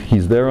me.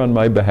 He's there on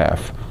my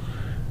behalf.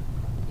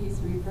 He's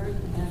referred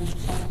to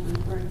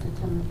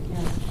Timothy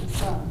as the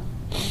son.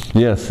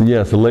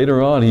 Yes.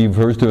 Later on, he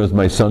refers to him as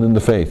my son in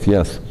the faith.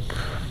 Yes.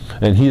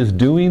 And he is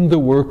doing the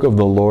work of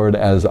the Lord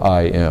as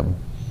I am.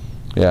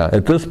 Yeah,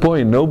 at this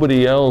point,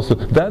 nobody else,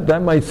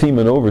 that might seem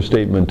an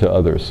overstatement to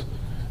others.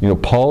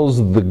 Paul's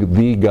the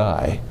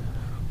guy.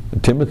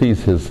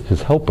 Timothy's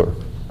his helper.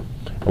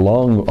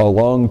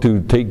 Along to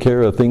take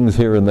care of things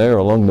here and there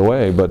along the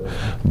way. But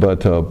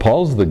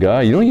Paul's the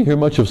guy. You don't even hear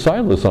much of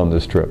Silas on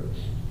this trip.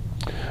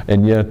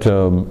 And yet,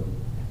 from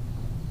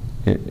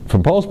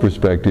Paul's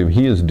perspective,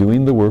 he is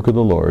doing the work of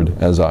the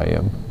Lord as I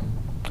am.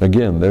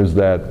 Again, there's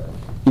that.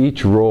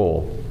 Each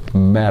role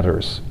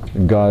matters.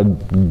 God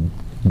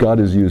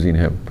is using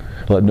him.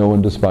 Let no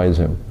one despise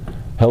him.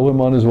 Help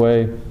him on his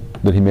way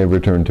that he may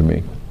return to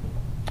me.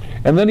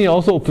 And then he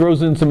also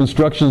throws in some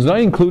instructions, and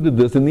I included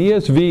this. In the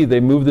ESV, they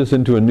moved this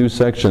into a new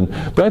section,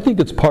 but I think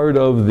it's part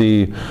of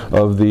the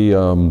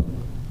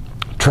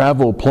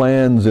travel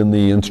plans and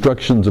the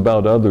instructions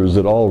about others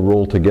that all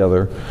roll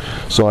together.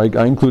 So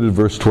I included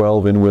verse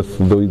 12 in with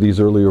these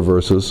earlier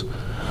verses.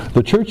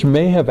 The church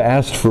may have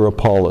asked for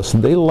Apollos.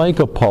 They like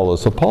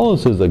Apollos.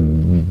 Apollos is a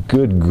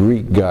good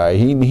Greek guy.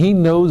 He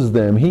knows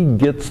them. He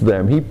gets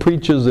them. He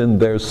preaches in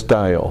their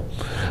style.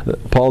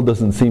 Paul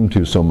doesn't seem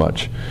to so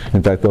much.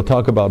 In fact, they'll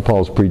talk about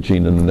Paul's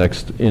preaching in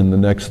the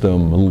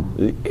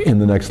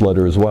next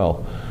letter as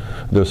well.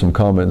 There's some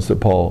comments that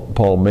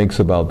Paul makes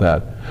about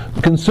that.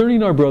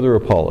 Concerning our brother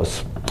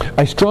Apollos,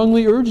 I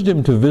strongly urged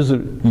him to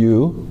visit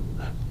you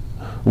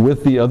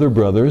with the other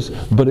brothers,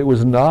 but it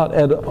was not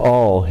at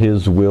all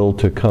his will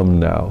to come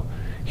now.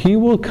 He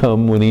will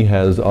come when he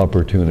has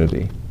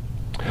opportunity.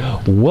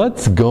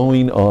 What's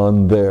going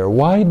on there?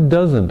 Why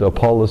doesn't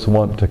Apollos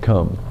want to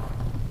come?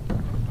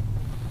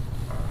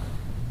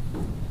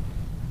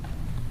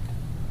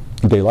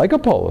 They like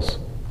Apollos.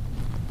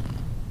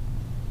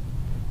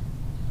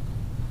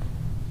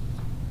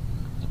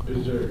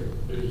 Is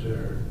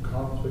there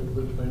conflict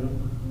between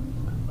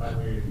them? I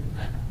mean,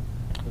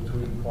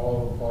 between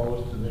Paul and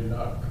Apollos, do they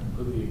not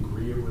completely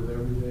agree with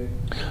everything?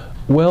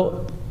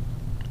 Well,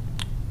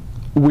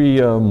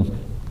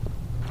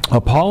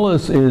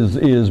 Apollos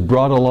is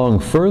brought along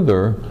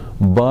further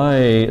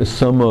by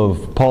some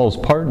of Paul's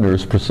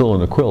partners, Priscilla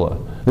and Aquila.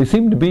 They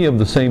seem to be of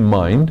the same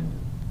mind,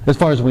 as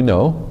far as we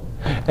know.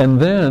 And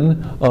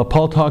then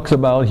Paul talks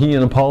about he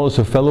and Apollos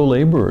are fellow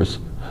laborers.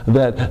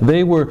 That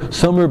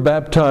some were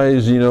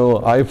baptized,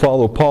 I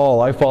follow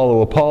Paul, I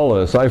follow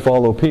Apollos, I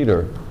follow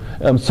Peter.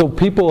 So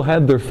people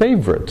had their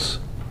favorites.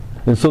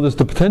 And so there's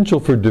the potential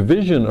for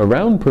division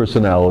around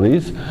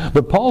personalities.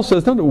 But Paul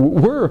says, no,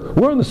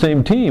 we're on the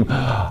same team.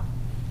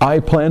 I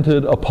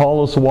planted,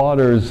 Apollos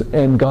waters,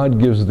 and God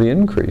gives the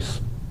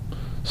increase.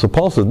 So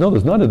Paul says, no,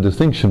 there's not a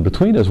distinction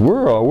between us.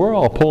 We're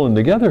all pulling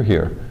together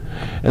here.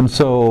 And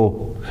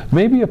so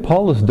maybe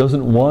Apollos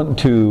doesn't want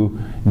to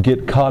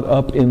get caught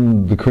up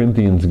in the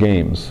Corinthians'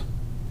 games.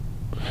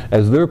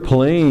 As they're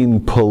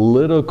playing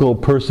political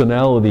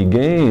personality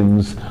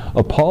games,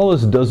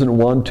 Apollos doesn't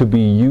want to be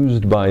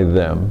used by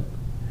them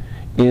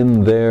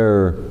in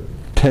their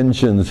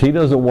tensions. He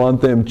doesn't want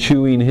them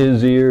chewing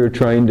his ear,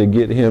 trying to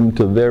get him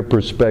to their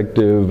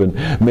perspective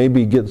and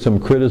maybe get some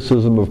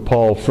criticism of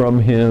Paul from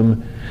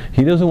him.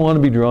 He doesn't want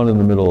to be drawn in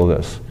the middle of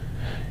this.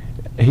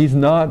 He's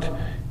not,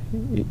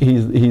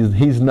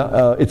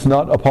 it's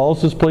not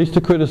Apollos' place to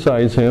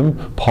criticize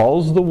him.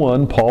 Paul's the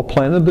one. Paul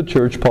planted the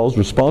church. Paul's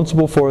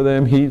responsible for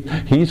them.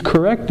 He's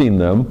correcting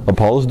them.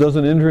 Apollos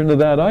doesn't enter into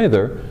that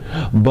either.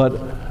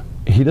 But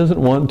he doesn't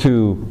want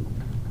to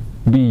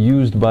be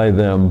used by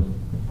them,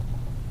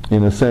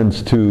 in a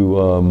sense,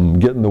 to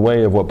get in the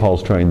way of what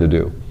Paul's trying to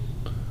do.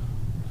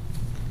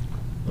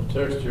 The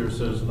text here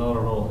says not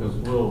at all his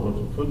will, but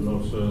the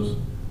footnote says,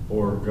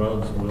 or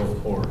God's will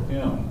for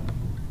him.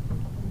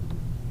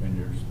 Can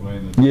you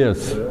explain that?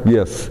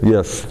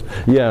 Yes.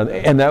 Yeah,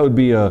 and that would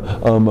be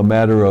a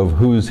matter of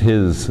whose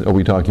his are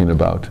we talking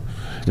about.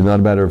 It's not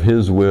a matter of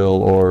his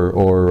will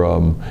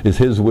or is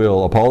his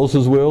will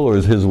Apollos' will or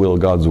is his will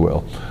God's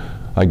will,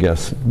 I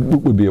guess,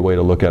 would be a way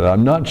to look at it.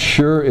 I'm not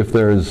sure if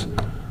there's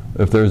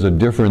a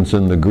difference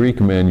in the Greek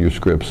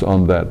manuscripts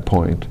on that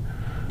point.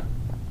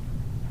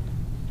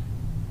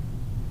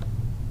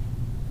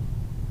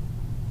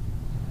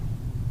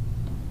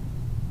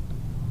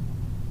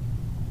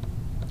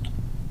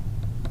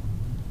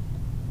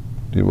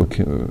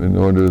 In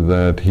order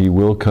that he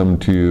will come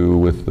to you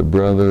with the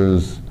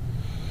brothers.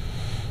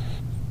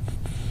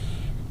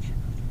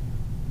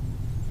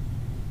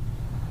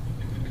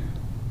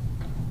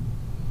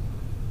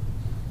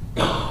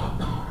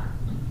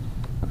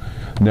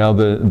 Now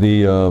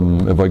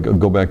if I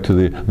go back to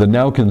the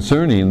now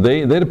concerning,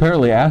 they'd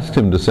apparently asked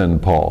him to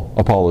send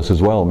Apollos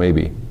as well,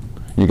 maybe.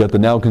 You got the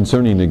now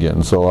concerning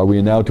again. So are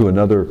we now to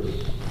another?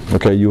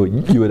 Okay,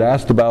 you had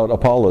asked about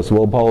Apollos.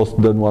 Well, Apollos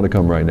doesn't want to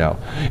come right now.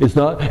 It's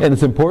not, and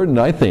it's important,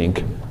 I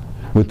think,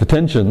 with the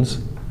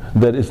tensions,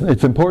 that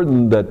it's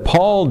important that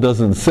Paul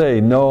doesn't say,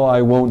 no,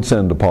 I won't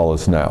send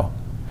Apollos now.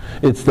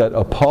 It's that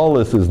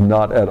Apollos is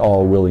not at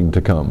all willing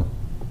to come.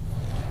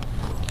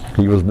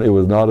 It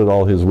was not at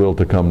all his will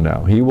to come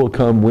now. He will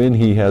come when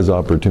he has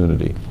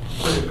opportunity.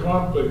 So the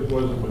conflict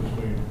wasn't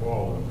between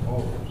Paul and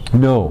Apollos.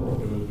 No.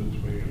 It was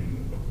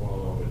between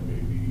Apollo and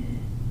maybe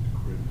the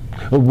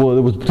Corinthians. Well,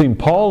 it was between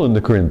Paul and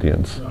the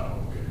Corinthians. Oh,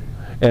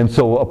 okay. And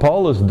so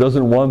Apollos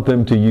doesn't want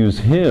them to use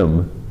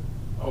him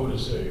To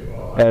say,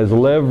 as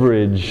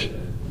leverage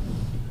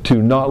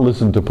to not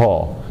listen to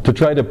Paul, to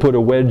try to put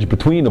a wedge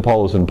between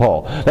Apollos and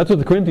Paul. That's what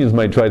the Corinthians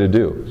might try to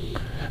do.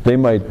 They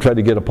might try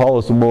to get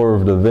Apollos more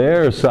of to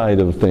their side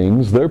of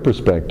things, their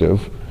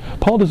perspective.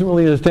 Paul doesn't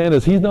really understand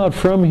us. He's not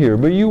from here,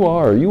 but you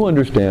are. You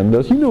understand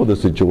us. You know the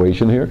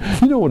situation here.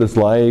 You know what it's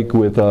like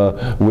with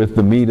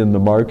the meat in the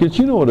markets.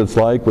 You know what it's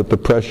like with the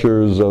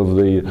pressures of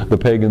the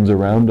pagans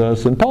around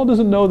us. And Paul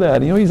doesn't know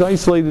that. He's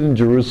isolated in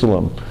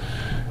Jerusalem.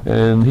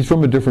 And he's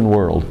from a different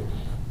world.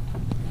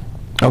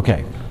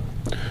 Okay.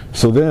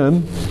 So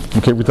then,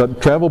 we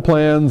thought travel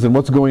plans and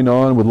what's going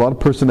on with a lot of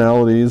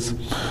personalities.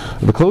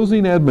 The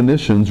closing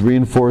admonitions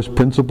reinforce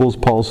principles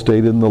Paul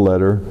stated in the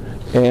letter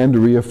and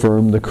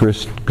reaffirm the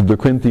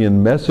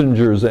Corinthian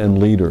messengers and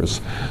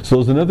leaders. So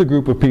there's another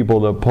group of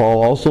people that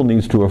Paul also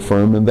needs to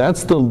affirm, and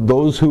that's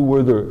those who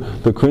were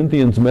the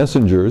Corinthians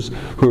messengers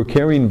who are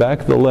carrying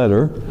back the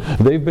letter.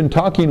 They've been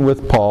talking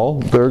with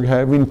Paul. They're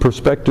having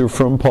perspective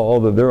from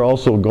Paul that they're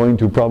also going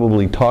to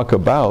probably talk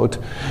about,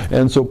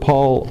 and so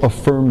Paul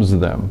affirms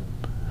them.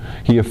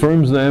 He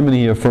affirms them, and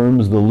he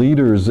affirms the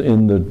leaders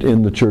in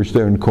the church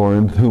there in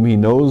Corinth, whom he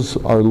knows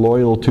are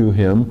loyal to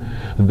him,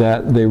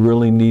 that they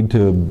really need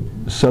to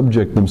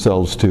subject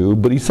themselves to.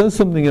 But he says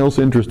something else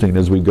interesting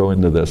as we go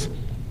into this.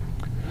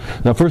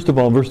 Now, first of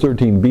all, verse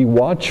 13, be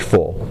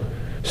watchful,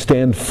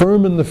 stand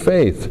firm in the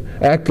faith,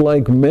 act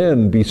like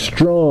men, be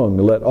strong,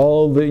 let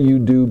all that you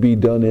do be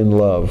done in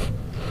love.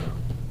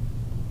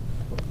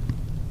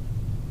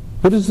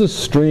 What is this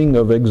string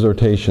of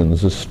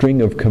exhortations, this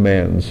string of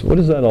commands? What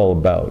is that all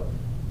about?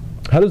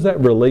 How does that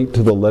relate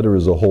to the letter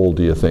as a whole,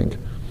 do you think?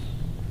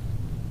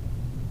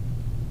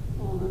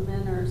 Well, the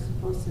men are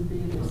supposed to be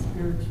the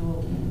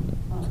spiritual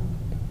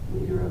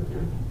leader of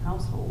their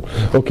household.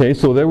 Okay,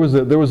 so there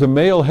was a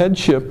male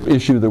headship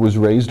issue that was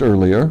raised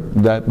earlier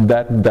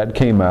that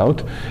came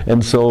out,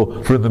 and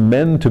so for the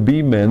men to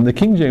be men, the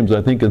King James,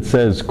 I think it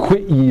says,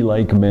 "Quit ye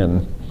like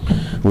men,"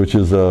 which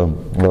is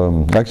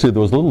actually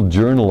there was a little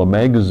journal, a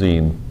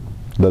magazine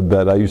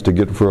that I used to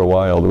get for a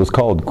while. It was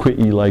called "Quit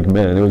Ye Like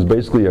Men." It was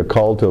basically a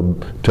call to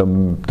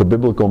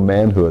biblical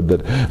manhood,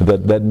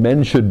 that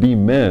men should be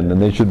men,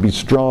 and they should be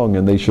strong,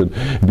 and they should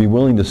be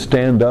willing to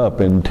stand up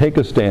and take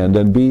a stand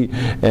and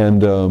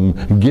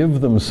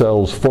give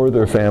themselves for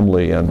their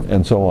family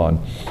and so on.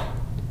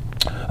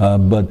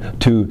 But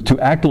to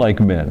act like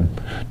men,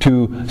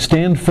 to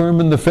stand firm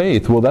in the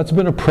faith. Well, that's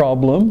been a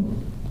problem.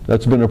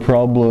 That's been a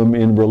problem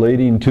in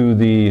relating to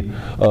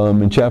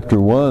in chapter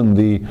 1,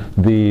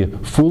 the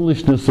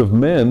foolishness of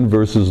men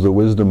versus the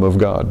wisdom of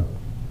God.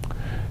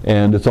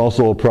 And it's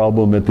also a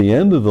problem at the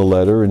end of the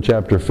letter in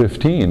chapter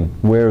 15,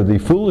 where the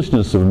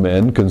foolishness of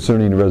men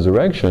concerning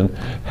resurrection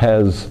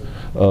has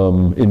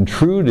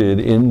intruded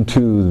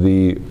into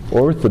the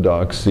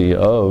orthodoxy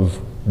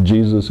of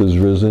Jesus is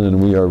risen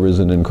and we are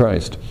risen in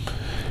Christ.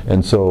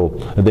 And so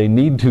they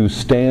need to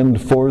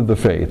stand for the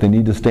faith. They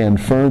need to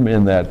stand firm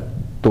in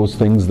those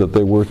things that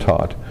they were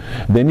taught.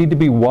 They need to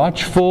be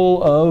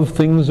watchful of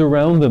things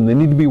around them. They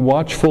need to be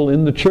watchful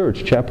in the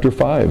church, chapter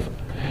 5.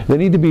 They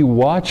need to be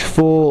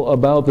watchful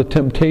about the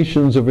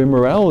temptations of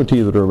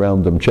immorality that are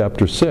around them,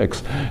 chapter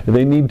 6.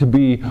 They need to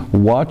be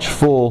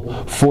watchful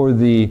for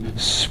the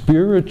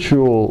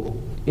spiritual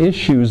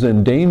issues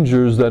and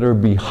dangers that are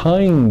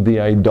behind the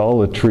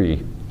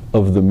idolatry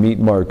of the meat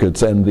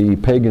markets and the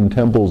pagan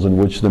temples in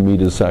which the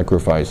meat is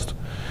sacrificed.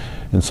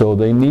 And so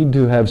they need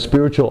to have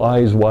spiritual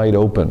eyes wide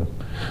open.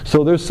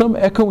 So there's some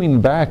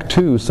echoing back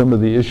to some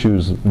of the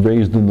issues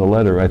raised in the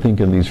letter, I think,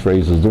 in these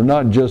phrases. They're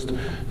not just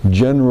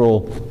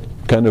general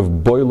kind of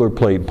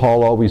boilerplate.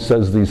 Paul always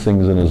says these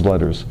things in his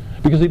letters,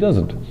 because he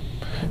doesn't.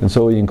 And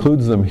so he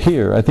includes them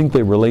here. I think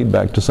they relate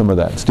back to some of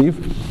that.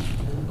 Steve?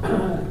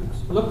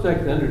 It looks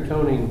like the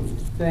undertoning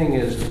thing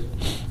is,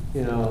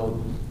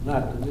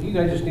 you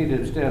guys just need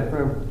to stand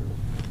firm.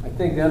 I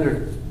think the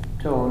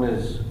undertone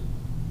is,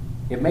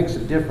 it makes a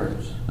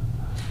difference.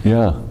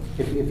 Yeah.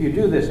 If you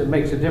do this, it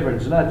makes a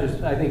difference. It's not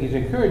just, I think he's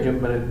encouraging,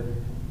 but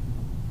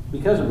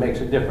because it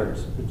makes a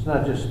difference. It's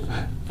not just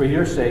for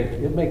your sake,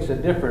 it makes a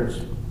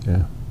difference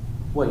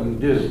what you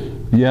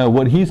do. Yeah,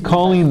 what he's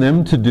calling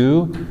them to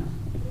do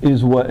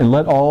is and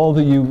let all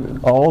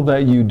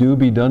that you do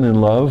be done in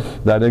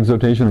love. That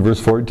exhortation in verse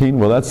 14,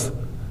 well, that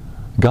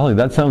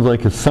sounds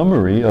like a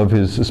summary of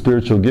his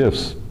spiritual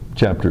gifts,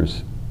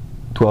 chapters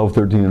 12,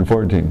 13, and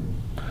 14.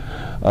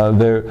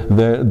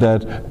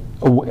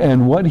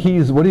 And what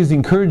he's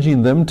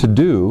encouraging them to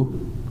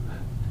do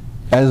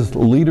as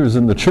leaders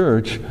in the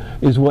church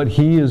is what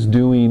he is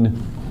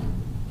doing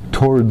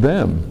toward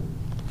them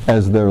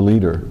as their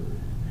leader.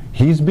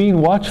 He's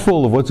being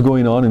watchful of what's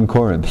going on in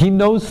Corinth. He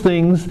knows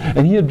things,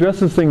 and he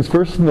addresses things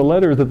first in the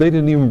letter that they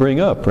didn't even bring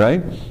up,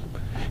 right?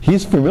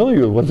 He's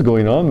familiar with what's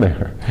going on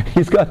there.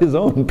 He's got his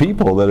own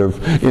people that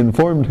have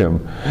informed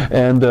him.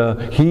 And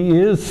he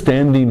is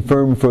standing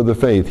firm for the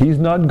faith. He's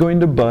not going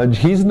to budge.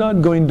 He's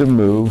not going to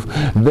move.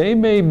 They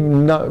may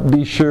not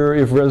be sure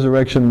if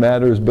resurrection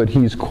matters, but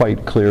he's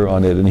quite clear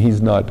on it, and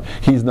he's not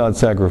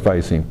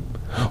sacrificing.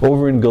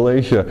 Over in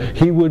Galatia,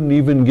 he wouldn't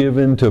even give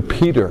in to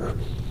Peter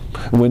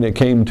when it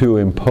came to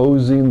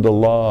imposing the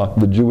law,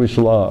 the Jewish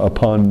law,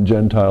 upon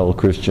Gentile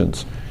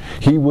Christians.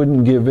 He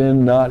wouldn't give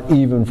in, not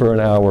even for an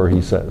hour,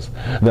 he says,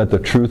 that the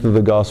truth of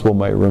the gospel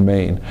might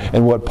remain.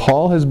 And what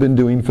Paul has been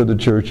doing for the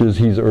churches,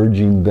 he's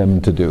urging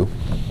them to do.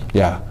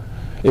 Yeah.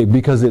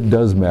 Because it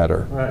does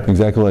matter. Right.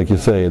 Exactly like you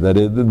say, that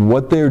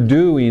what they're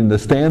doing, the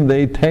stand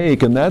they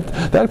take, and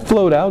that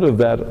flowed out of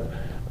that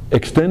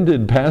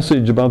extended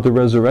passage about the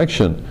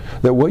resurrection,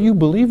 that what you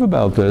believe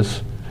about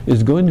this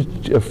is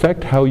going to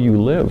affect how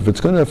you live. It's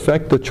going to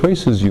affect the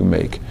choices you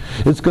make.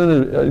 It's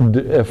going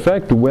to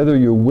affect whether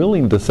you're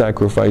willing to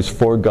sacrifice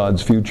for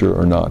God's future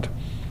or not.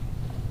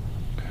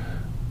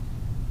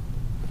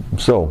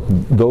 So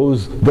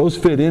those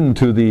fit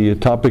into the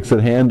topics at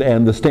hand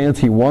and the stance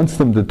he wants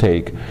them to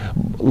take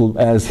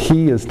as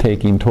he is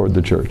taking toward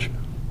the church.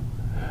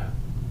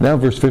 Now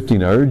verse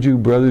 15, I urge you,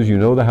 brothers, you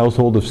know the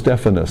household of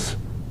Stephanas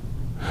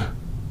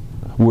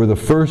were the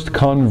first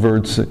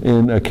converts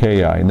in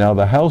Achaia. Now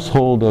the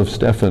household of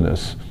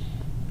Stephanas,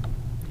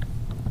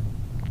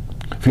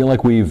 I feel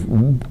like we've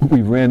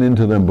ran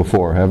into them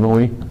before, haven't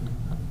we?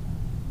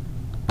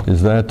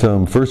 Is that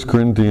 1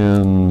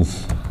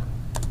 Corinthians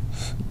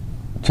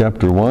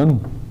chapter 1?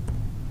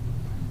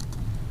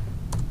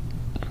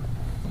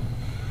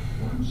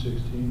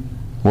 1:16.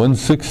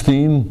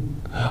 1:16.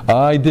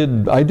 I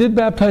did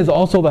baptize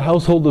also the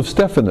household of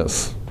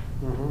Stephanas,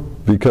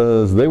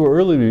 because they were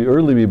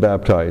early be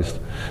baptized.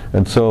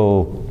 And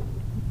so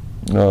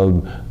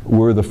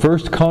we're the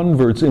first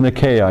converts in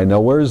Achaia. Now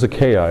where is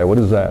Achaia? What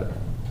is that?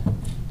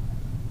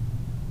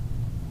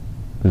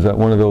 Is that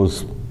one of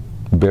those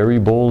berry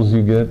bowls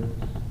you get?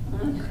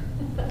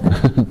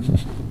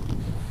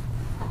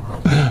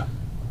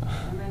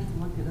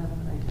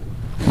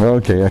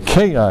 Okay,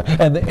 Achaia,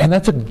 and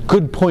that's a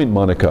good point,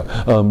 Monica.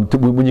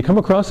 When you come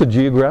across a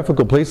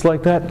geographical place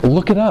like that,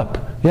 look it up.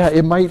 Yeah,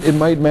 it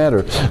might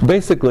matter.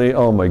 Basically,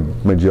 oh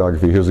my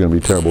geography here's going to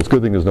be terrible. It's a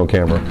good thing there's no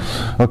camera.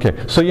 Okay,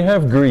 so you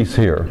have Greece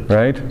here,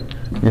 right?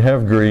 You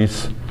have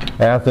Greece.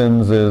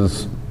 Athens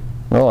is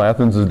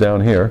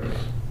down here,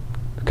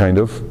 kind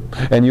of.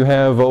 And you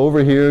have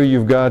over here,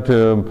 you've got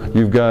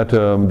you've got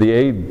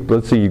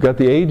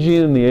the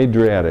Aegean and the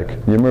Adriatic.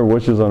 You remember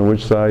which is on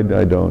which side?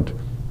 I don't.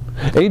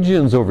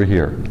 Aegean's over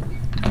here.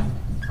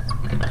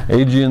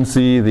 Aegean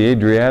Sea, the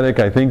Adriatic,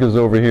 I think, is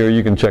over here.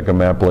 You can check a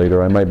map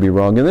later. I might be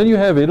wrong. And then you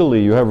have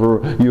Italy. You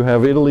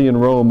have Italy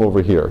and Rome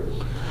over here.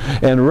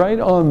 And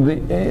right on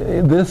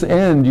this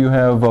end, you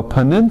have a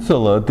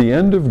peninsula at the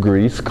end of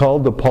Greece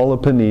called the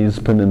Peloponnese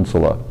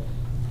Peninsula.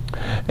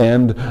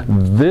 And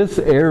this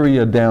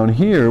area down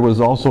here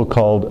was also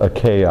called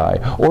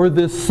Achaia, or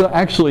this,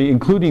 actually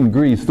including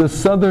Greece, this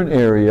southern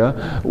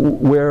area,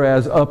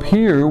 whereas up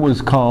here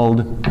was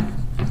called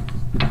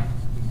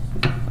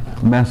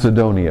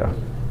Macedonia.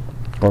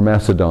 or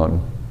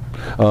Macedon.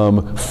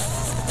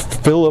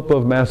 Philip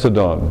of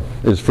Macedon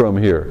is from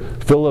here.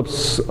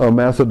 Philip's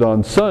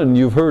Macedon's son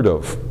you've heard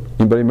of.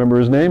 Anybody remember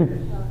his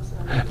name?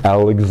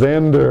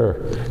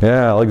 Alexander.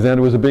 Yeah,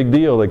 Alexander was a big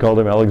deal. They called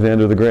him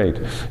Alexander the Great.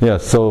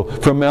 Yes, so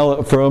from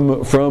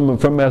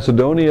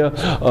Macedonia,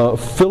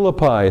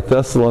 Philippi,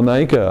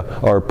 Thessalonica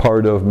are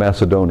part of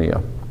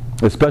Macedonia,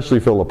 especially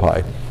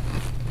Philippi.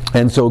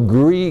 And so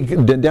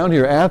Greek, down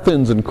here,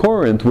 Athens and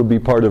Corinth would be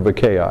part of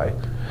Achaia.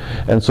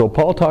 And so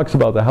Paul talks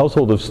about the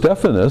household of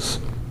Stephanas,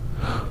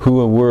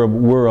 who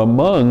were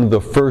among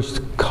the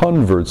first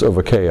converts of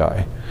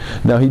Achaia.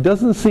 Now he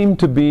doesn't seem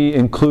to be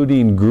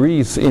including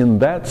Greece in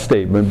that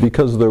statement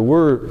because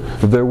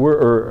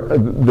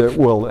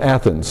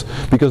Athens,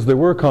 because there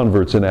were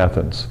converts in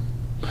Athens.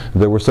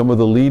 There were some of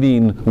the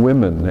leading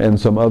women and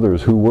some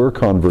others who were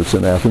converts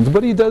in Athens,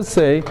 but he does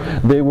say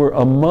they were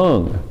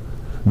among.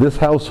 This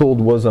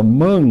household was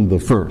among the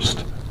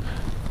first.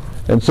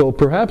 And so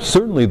perhaps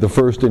certainly the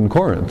first in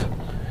Corinth.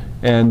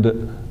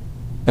 And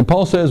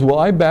Paul says, well,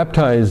 I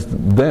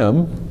baptized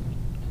them.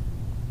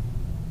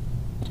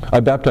 I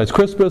baptized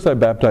Crispus, I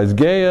baptized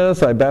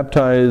Gaius, I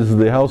baptized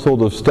the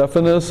household of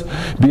Stephanas.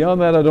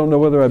 Beyond that, I don't know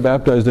whether I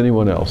baptized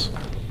anyone else.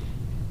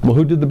 Well,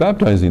 who did the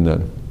baptizing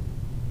then?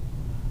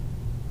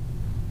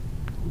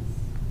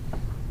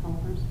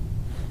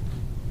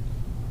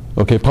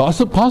 Okay,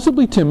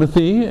 possibly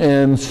Timothy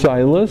and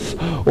Silas,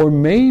 or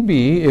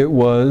maybe it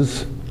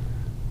was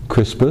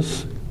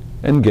Crispus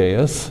and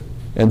Gaius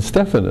and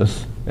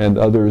Stephanas and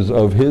others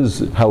of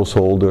his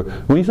household.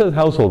 When he says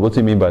household, what's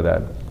he mean by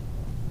that?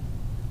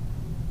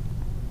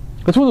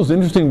 That's one of those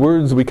interesting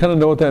words. We kind of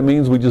know what that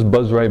means. We just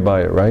buzz right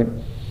by it, right?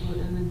 Would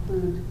it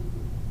include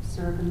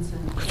servants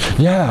and...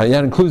 Yeah, it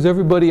includes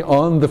everybody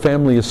on the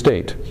family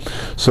estate.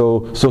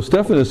 So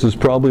Stephanas is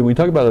probably, when we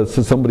talk about it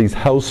as somebody's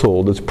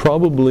household, it's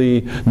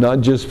probably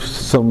not just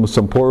some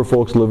poor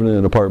folks living in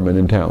an apartment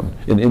in town.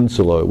 In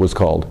Insula it was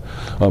called.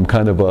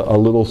 Kind of a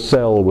little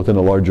cell within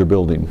a larger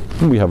building.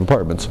 We have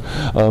apartments.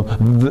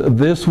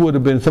 This would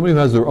have been somebody who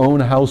has their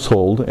own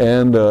household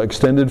and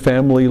extended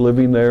family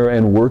living there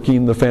and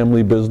working the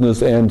family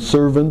business and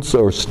servants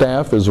or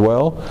staff as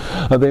well.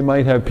 They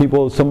might have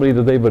somebody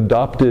that they've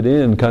adopted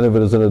in kind of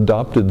as an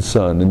adopted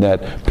son in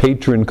that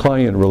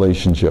patron-client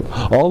relationship.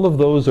 All of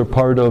those are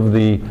part of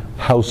the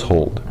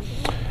household.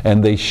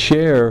 And they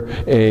share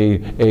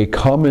a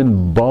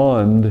common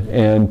bond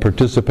and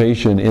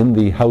participation in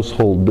the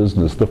household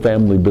business, the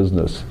family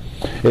business,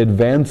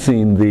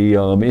 advancing the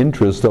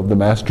interest of the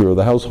master of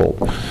the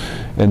household.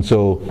 And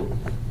so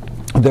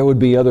there would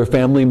be other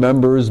family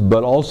members,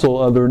 but also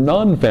other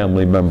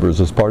non-family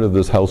members as part of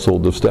this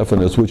household of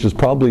Stephanas, which is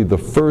probably the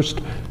first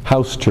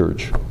house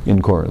church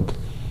in Corinth.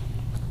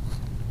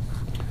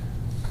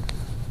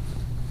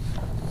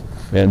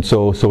 And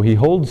so he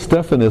holds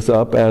Stephanas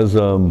up as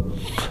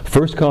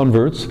first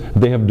converts.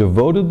 They have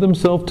devoted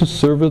themselves to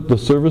the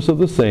service of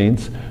the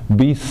saints.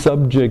 Be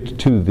subject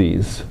to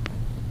these.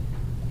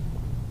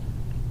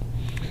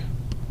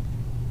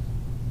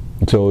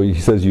 So he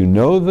says, you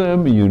know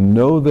them, you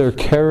know their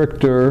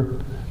character,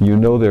 you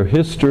know their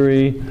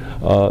history.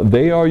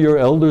 They are your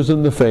elders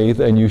in the faith,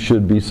 and you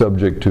should be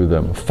subject to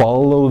them.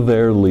 Follow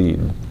their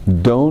lead.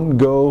 Don't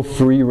go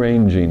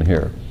free-ranging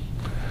here.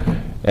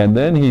 And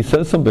then he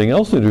says something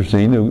else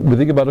interesting. We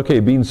think about, okay,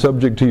 being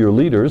subject to your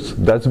leaders,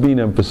 that's being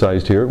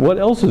emphasized here. What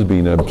else is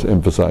being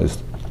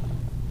emphasized?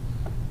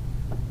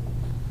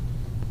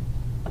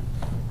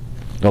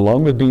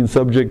 Along with being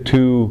subject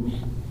to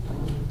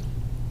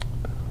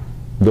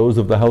those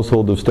of the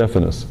household of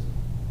Stephanas.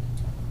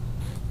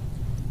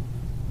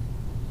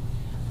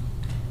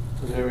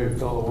 Every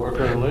fellow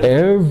worker and laborer.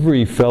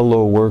 Every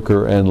fellow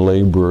worker and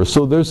laborer.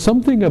 So there's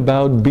something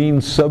about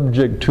being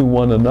subject to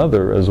one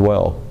another as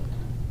well.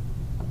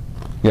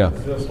 Yeah.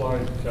 It's just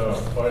like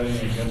fighting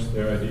against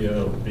the idea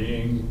of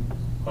being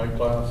high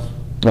class.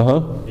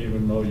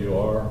 Even though you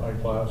are high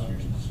class, you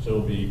should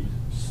still be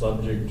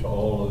subject to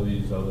all of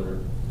these other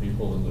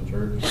people in the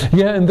church.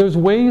 Yeah, and there's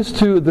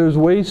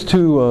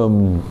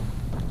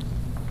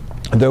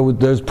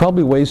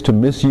probably ways to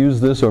misuse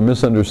this or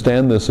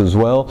misunderstand this as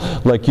well.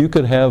 Like you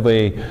could have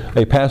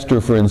a pastor,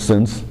 for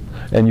instance,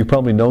 and you've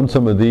probably known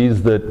some of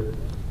these that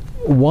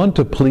want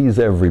to please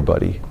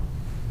everybody.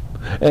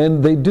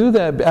 And they do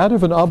that out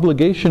of an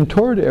obligation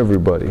toward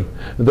everybody.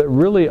 That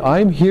really,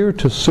 I'm here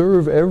to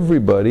serve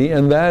everybody,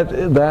 and that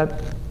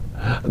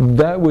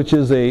which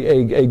is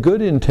a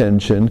good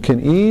intention can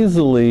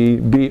easily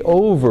be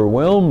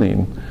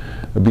overwhelming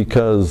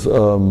because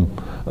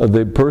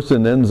the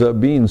person ends up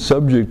being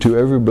subject to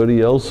everybody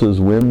else's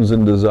whims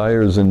and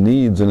desires and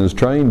needs and is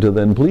trying to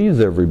then please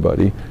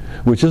everybody,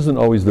 which isn't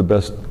always the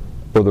best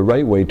or the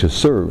right way to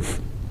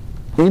serve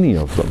any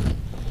of them.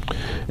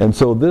 And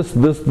so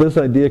this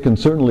idea can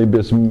certainly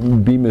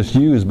be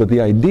misused, but the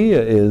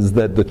idea is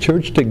that the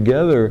church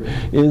together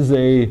is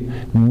a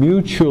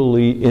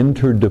mutually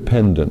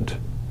interdependent,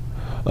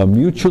 a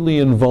mutually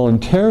and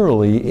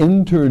voluntarily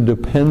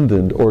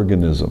interdependent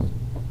organism.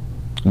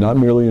 not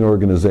merely an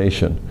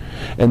organization.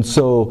 And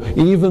so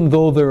even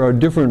though there are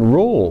different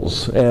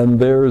roles, and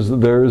there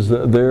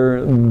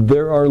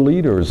are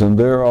leaders, and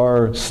there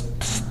are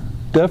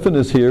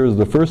Stephanus here, as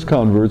the first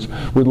converts,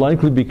 would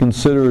likely be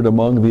considered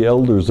among the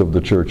elders of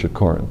the church at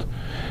Corinth.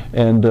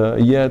 And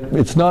yet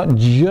it's not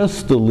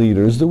just the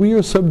leaders, that we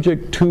are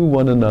subject to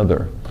one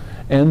another.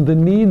 And the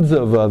needs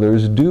of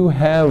others do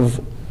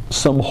have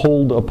some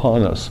hold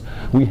upon us.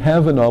 We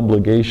have an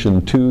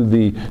obligation to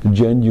the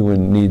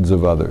genuine needs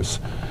of others.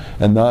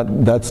 And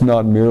that's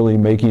not merely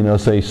making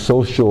us a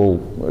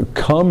social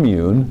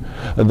commune,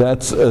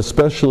 that's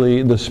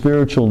especially the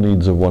spiritual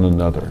needs of one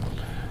another.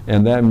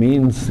 And that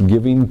means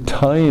giving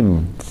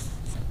time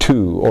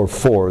to or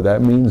for,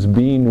 that means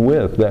being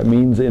with, that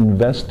means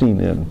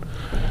investing in.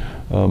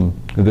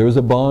 There's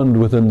a bond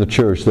within the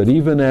church that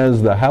even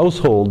as the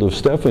household of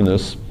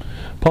Stephanus,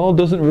 Paul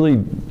doesn't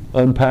really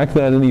unpack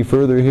that any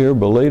further here,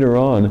 but later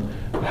on,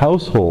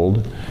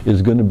 household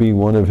is going to be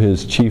one of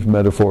his chief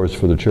metaphors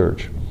for the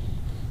church.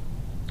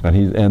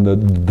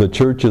 And the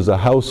church is a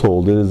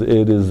household.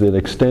 It is an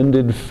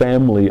extended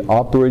family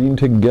operating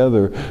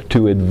together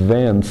to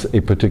advance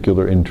a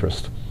particular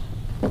interest.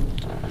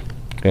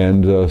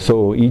 And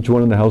so each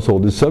one in the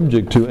household is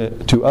subject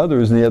to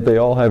others, and yet they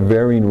all have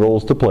varying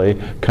roles to play,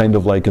 kind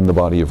of like in the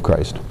body of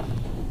Christ.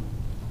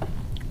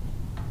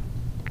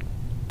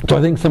 So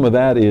I think some of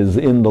that is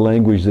in the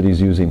language that he's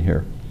using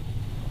here.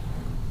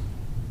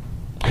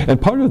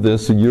 And part of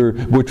this,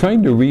 we're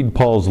trying to read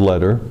Paul's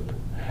letter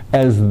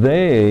as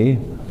they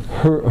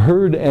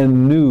heard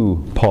and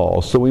knew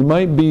Paul. So we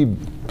might be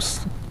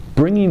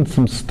bringing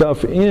some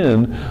stuff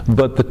in,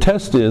 but the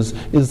test is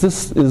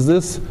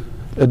this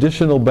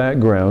additional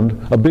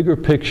background a bigger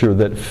picture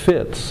that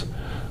fits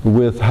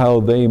with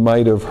how they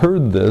might have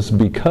heard this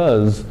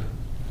because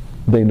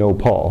they know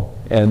Paul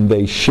and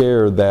they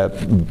share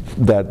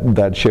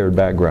that shared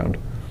background.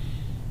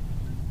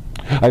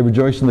 I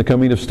rejoice in the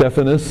coming of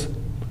Stephanus,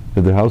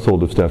 the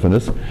household of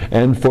Stephanus,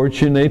 and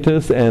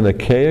Fortunatus and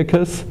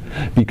Achaicus,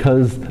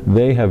 because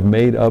they have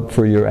made up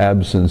for your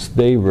absence.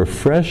 They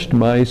refreshed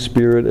my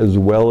spirit as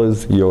well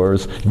as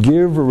yours.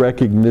 Give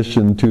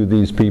recognition to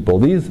these people.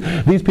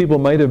 These people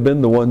might have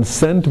been the ones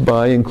sent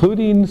by,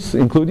 including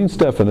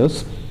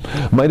Stephanus,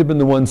 might have been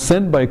the ones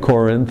sent by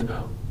Corinth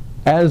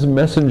as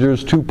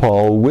messengers to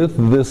Paul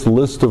with this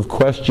list of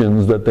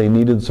questions that they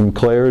needed some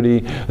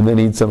clarity and they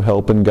need some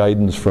help and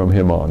guidance from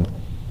him on.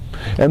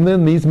 And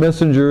then these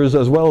messengers,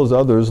 as well as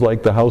others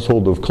like the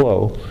household of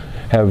Chloe,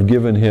 have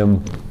given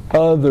him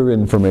other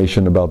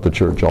information about the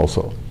church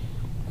also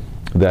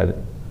that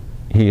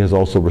he has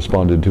also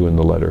responded to in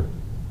the letter.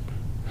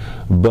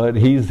 But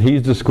he's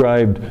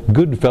described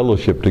good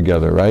fellowship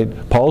together,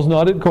 right? Paul's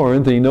not at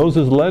Corinth, and he knows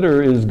his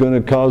letter is going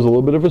to cause a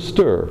little bit of a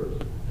stir.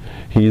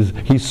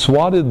 He's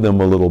swatted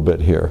them a little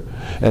bit here.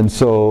 And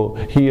so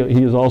he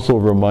is also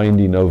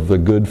reminding of the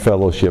good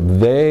fellowship.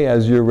 They,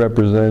 as your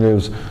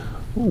representatives,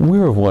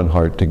 we're of one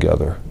heart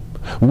together.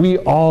 We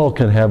all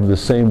can have the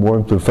same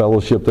warmth of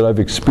fellowship that I've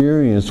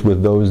experienced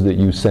with those that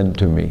you sent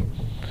to me.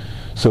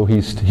 So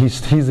he's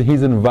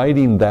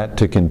inviting that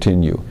to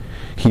continue.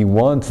 He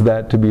wants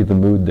that to be the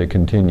mood that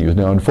continues.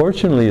 Now,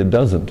 unfortunately, it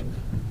doesn't.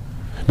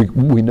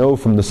 We know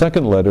from the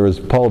second letter, as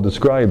Paul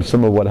describes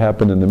some of what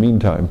happened in the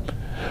meantime,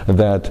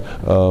 that,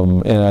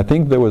 and I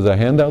think there was a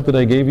handout that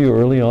I gave you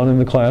early on in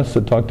the class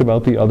that talked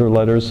about the other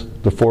letters,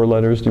 the 4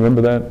 letters. Do you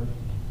remember that?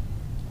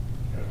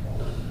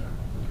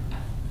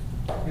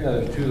 Yeah,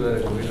 there's 2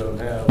 letters we don't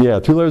have. Yeah,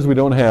 2 letters we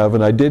don't have,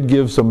 and I did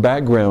give some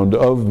background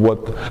of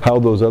how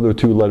those other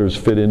 2 letters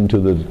fit into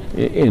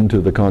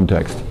the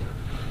context.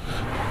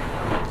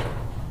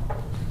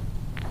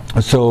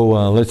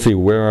 So let's see,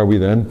 where are we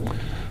then?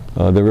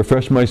 They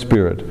refresh my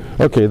spirit.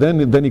 Okay,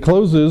 then he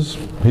closes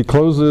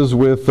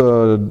with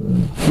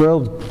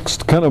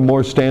kind of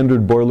more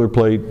standard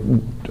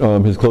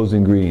boilerplate, his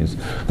closing greetings.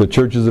 The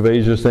churches of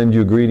Asia send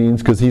you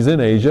greetings, because he's in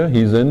Asia,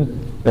 he's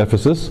in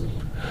Ephesus.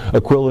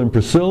 Aquila and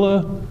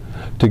Priscilla,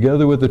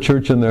 together with the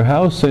church in their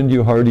house, send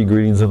you hearty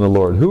greetings in the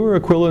Lord. Who are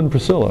Aquila and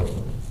Priscilla?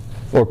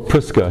 Or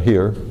Prisca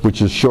here,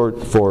 which is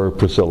short for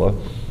Priscilla.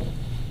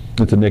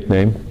 It's a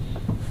nickname.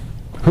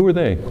 Who are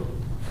they?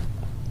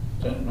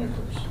 Tent makers.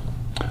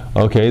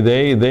 Okay,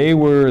 they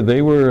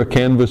were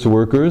canvas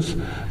workers.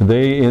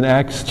 In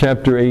Acts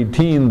chapter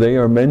 18, they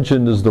are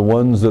mentioned as the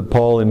ones that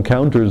Paul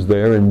encounters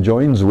there and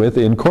joins with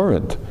in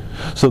Corinth.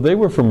 So they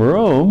were from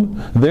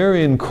Rome. They're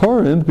in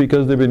Corinth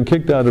because they've been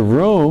kicked out of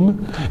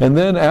Rome. And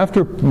then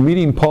after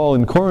meeting Paul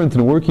in Corinth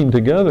and working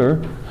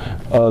together,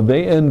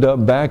 they end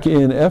up back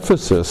in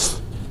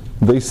Ephesus.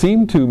 They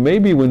seem to,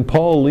 maybe when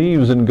Paul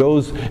leaves and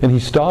goes, and he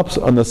stops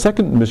on the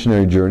second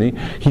missionary journey,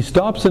 he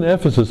stops in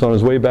Ephesus on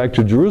his way back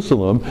to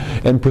Jerusalem,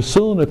 and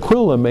Priscilla and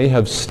Aquila may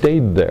have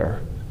stayed there,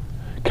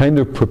 kind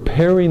of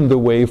preparing the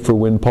way for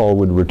when Paul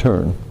would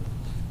return.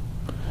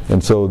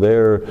 And so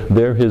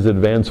they're his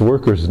advance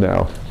workers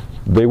now.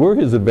 They were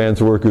his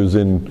advance workers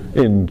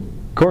in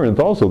Corinth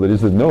also, they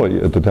just didn't know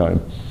it at the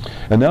time.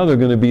 And now they're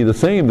going to be the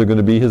same. They're going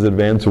to be his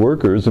advance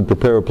workers and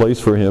prepare a place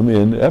for him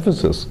in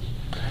Ephesus.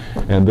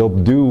 And they'll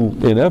do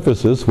in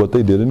Ephesus what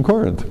they did in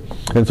Corinth.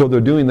 And so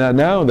they're doing that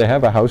now. They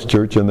have a house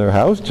church in their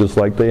house, just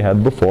like they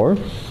had before.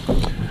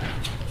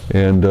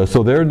 And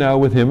so they're now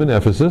with him in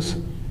Ephesus.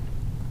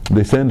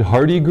 They send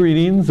hearty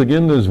greetings.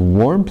 Again, there's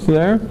warmth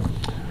there.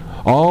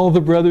 All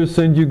the brothers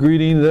send you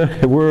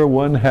greetings. We're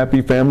one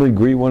happy family.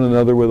 Greet one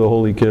another with a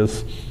holy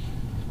kiss.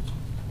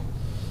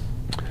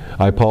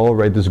 I, Paul,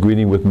 write this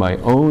greeting with my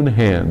own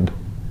hand.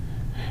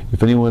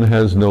 If anyone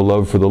has no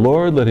love for the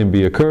Lord, let him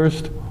be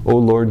accursed. O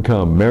Lord,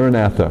 come.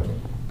 Maranatha.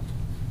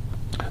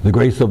 The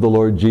grace of the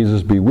Lord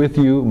Jesus be with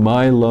you.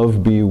 My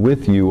love be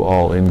with you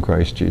all in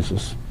Christ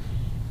Jesus.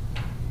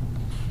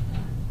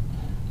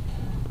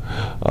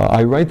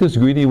 I write this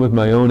greeting with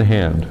my own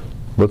hand.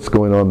 What's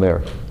going on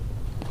there?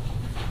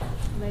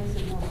 Makes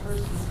it more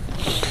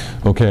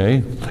personal.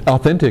 Okay.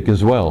 Authentic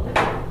as well.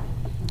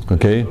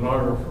 Okay.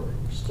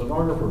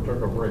 Stenographer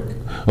took a break.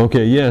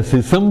 Okay, yes.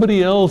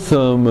 Somebody else,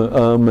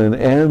 an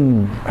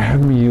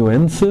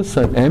amanuensis,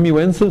 I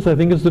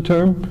think is the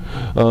term,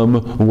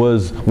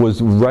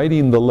 was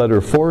writing the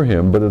letter for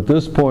him, but at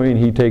this point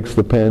he takes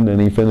the pen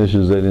and he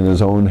finishes it in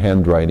his own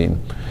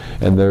handwriting.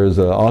 And there's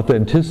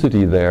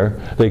authenticity there.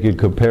 They could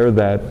compare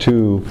that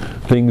to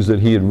things that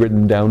he had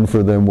written down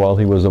for them while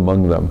he was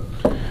among them.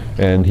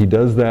 And he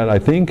does that, I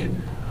think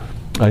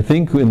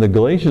in the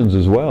Galatians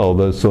as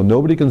well. So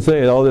nobody can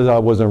say, oh, this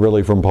wasn't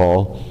really from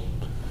Paul.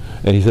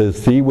 And he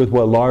says, see with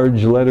what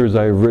large letters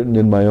I've written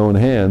in my own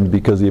hand,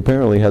 because he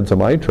apparently had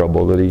some eye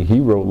trouble, that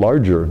he wrote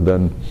larger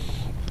than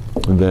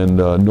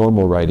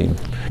normal writing.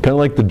 Kind of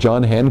like the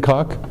John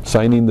Hancock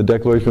signing the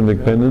Declaration of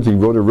Independence. He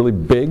wrote it really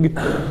big,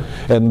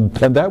 and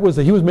that was,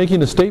 he was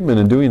making a statement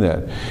in doing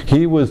that.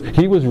 He was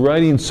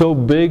writing so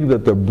big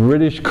that the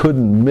British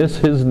couldn't miss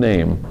his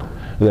name,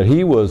 that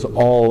he was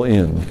all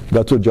in.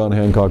 That's what John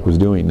Hancock was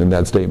doing in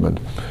that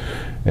statement.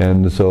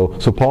 And so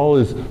Paul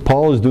is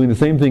doing the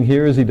same thing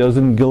here as he does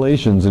in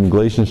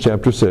Galatians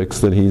chapter 6,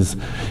 that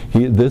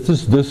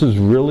this is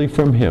really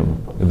from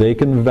him. They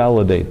can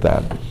validate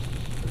that.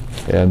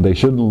 And they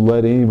shouldn't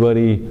let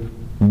anybody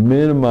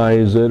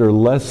minimize it or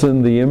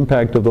lessen the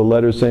impact of the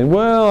letter, saying,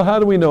 well, how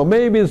do we know?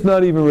 Maybe it's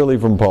not even really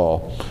from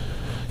Paul.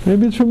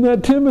 Maybe it's from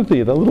that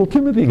Timothy, that little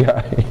Timothy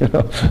guy.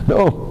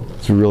 No,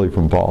 it's really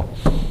from Paul.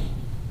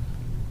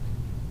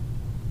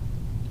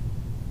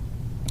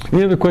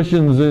 Any other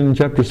questions in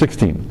chapter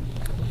 16?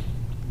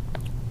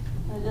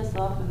 It just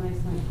often makes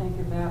me think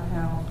about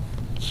how,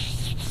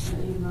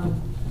 even though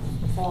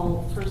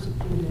Paul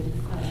persecuted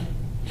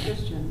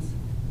Christians,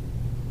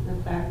 the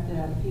fact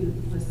that he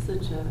was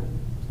such a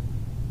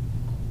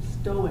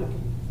stoic,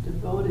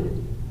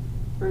 devoted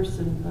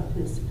person of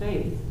his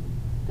faith,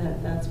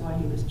 that's why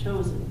he was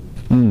chosen.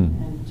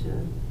 And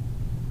of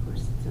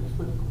course, to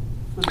flip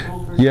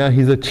over. Yeah,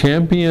 he's a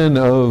champion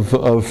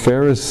of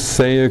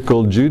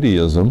Pharisaical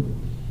Judaism.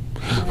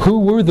 Who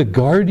were the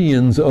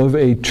guardians of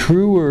a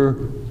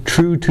true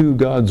to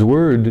God's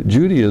word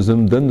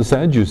Judaism than the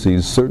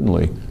Sadducees,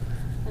 certainly.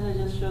 And it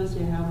just shows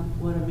you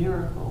what a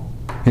miracle.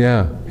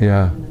 Yeah.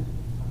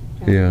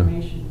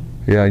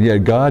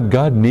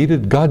 God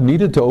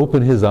needed to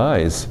open his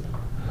eyes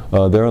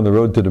there on the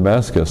road to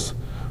Damascus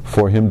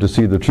for him to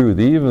see the truth,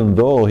 even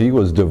though he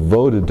was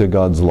devoted to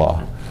God's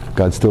law.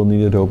 God still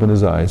needed to open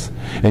his eyes.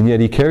 And yet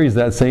he carries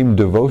that same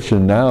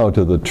devotion now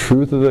to the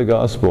truth of the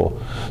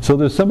gospel. So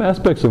there's some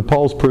aspects of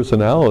Paul's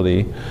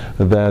personality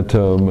that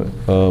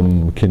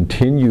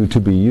continue to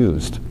be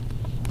used.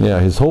 Yeah,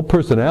 his whole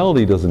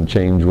personality doesn't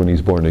change when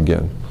he's born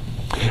again.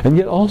 And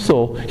yet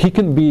also, he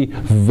can be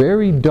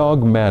very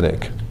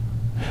dogmatic.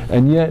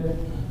 And yet,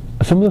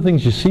 some of the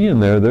things you see in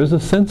there's a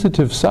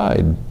sensitive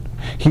side.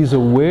 He's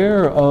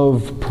aware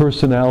of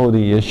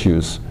personality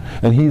issues.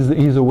 And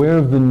he's aware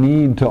of the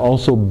need to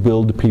also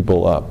build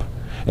people up,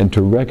 and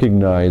to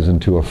recognize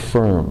and to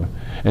affirm,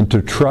 and to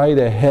try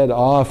to head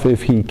off,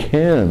 if he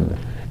can,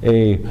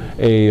 a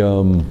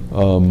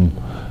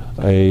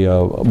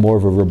more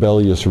of a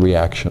rebellious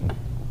reaction.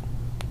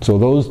 So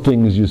those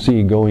things you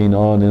see going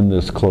on in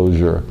this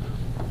closure.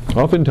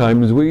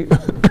 Oftentimes we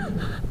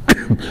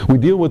we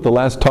deal with the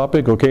last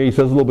topic. Okay, he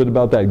says a little bit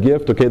about that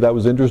gift. Okay, that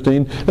was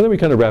interesting, and then we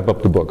kind of wrap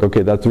up the book.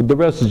 Okay, the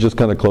rest is just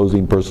kind of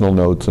closing personal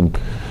notes. And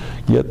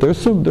yet there's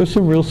some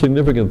real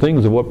significant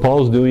things of what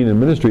Paul's doing in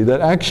ministry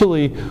that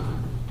actually,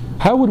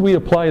 how would we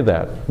apply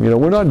that?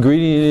 We're not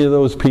greeting any of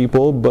those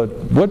people, but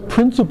what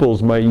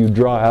principles might you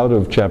draw out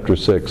of chapter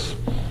 6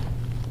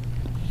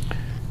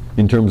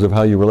 in terms of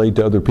how you relate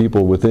to other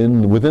people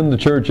within the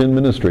church in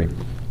ministry?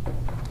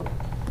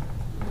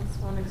 It's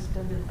one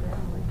extended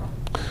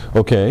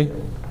family.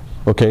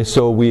 Okay,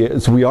 so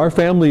we are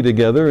family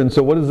together, and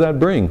so what does that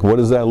bring? What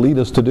does that lead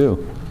us to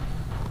do?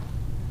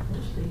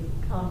 Usually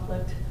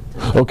conflict.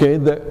 Okay,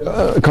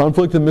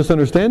 conflict and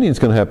misunderstandings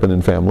can happen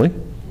in family.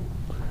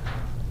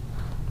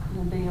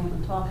 And being able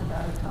to talk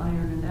about it, to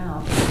iron it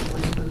out,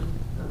 with the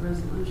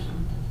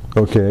resolution.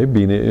 Okay,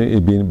 being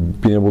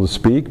able to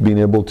speak, being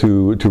able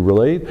to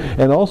relate,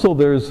 and also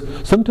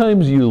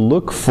sometimes you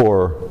look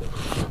for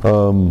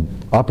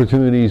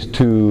opportunities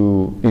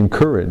to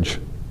encourage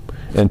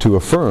and to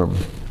affirm.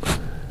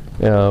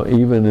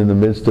 even in the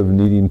midst of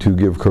needing to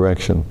give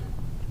correction.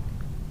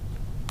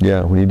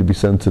 Yeah, we need to be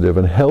sensitive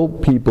and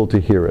help people to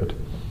hear it.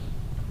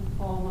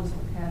 Paul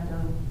had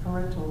a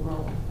parental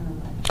role in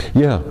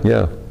a way.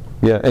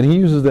 Yeah. And he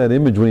uses that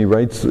image when he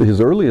writes his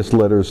earliest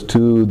letters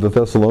to the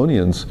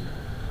Thessalonians.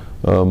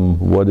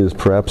 What is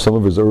perhaps some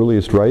of his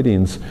earliest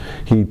writings,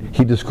 he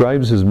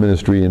describes his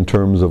ministry in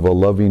terms of a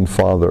loving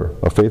father,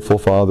 a faithful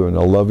father, and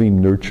a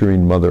loving,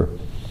 nurturing mother.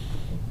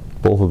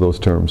 Both of those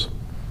terms.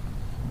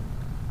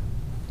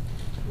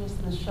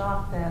 Just the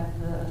shock that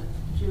the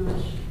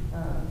Jewish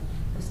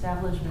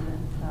establishment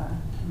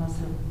must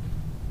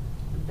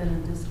have been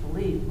in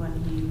disbelief when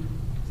he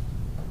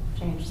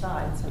changed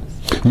sides. So to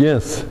speak.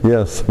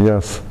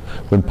 Yes.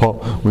 When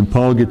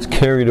Paul gets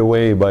carried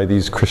away by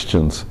these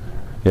Christians,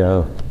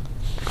 yeah,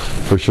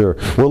 for sure.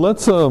 Well,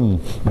 let's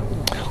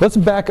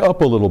back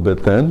up a little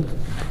bit then.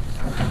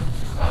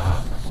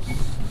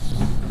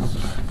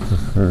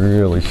 I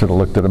really should have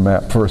looked at a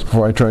map first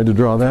before I tried to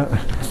draw that.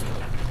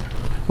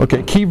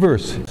 Okay, key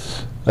verse.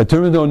 I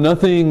determined to know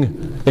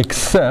nothing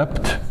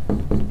except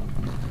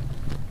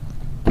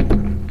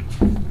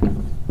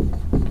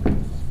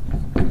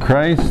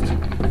Christ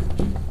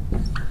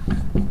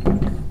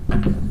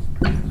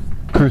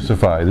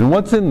crucified. And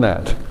what's in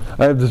that?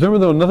 I have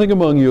determined to know nothing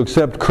among you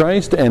except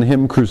Christ and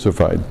Him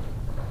crucified.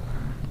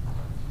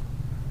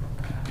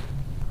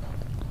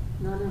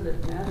 None of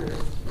it matters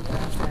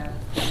without that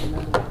in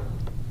another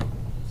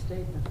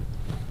statement.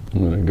 I'm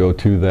going to go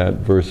to that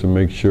verse and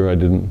make sure I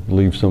didn't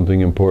leave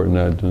something important.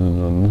 I don't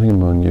know nothing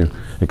among you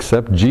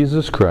except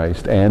Jesus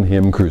Christ and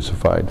Him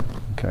crucified.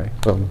 Okay,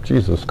 so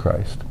Jesus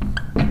Christ.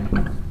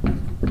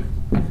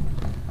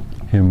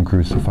 Him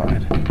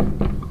crucified.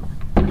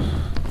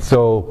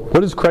 So,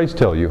 what does Christ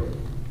tell you?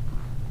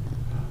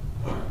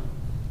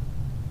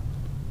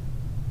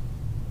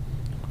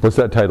 What's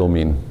that title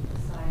mean?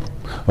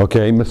 Messiah.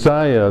 Okay,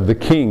 Messiah, the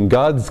King,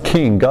 God's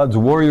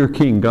warrior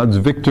King, God's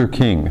victor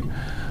King.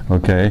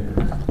 Okay,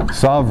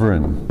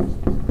 sovereign,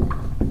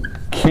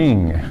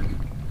 King,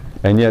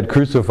 and yet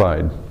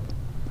crucified.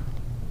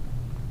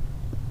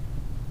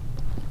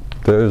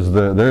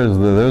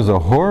 There's a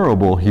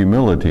horrible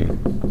humility.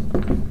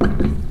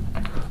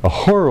 A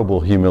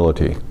horrible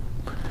humility.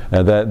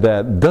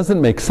 That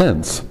doesn't make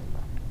sense.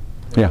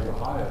 Yeah. The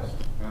highest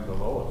and the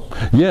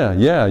lowest.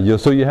 Yeah.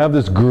 So you have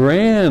this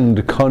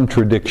grand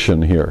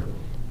contradiction here.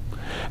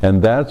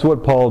 And that's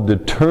what Paul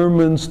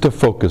determines to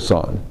focus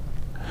on.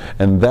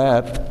 And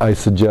that, I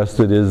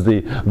suggested, is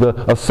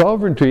a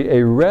sovereignty,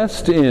 a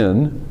rest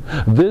in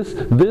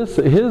this.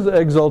 His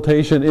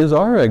exaltation is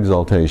our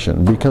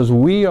exaltation, because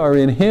we are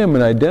in Him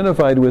and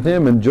identified with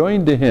Him and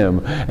joined to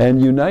Him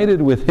and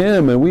united with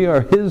Him, and we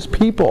are His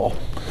people.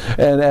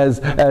 And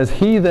as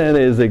He then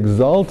is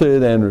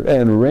exalted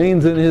and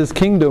reigns in His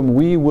kingdom,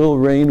 we will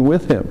reign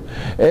with Him,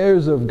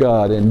 heirs of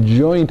God and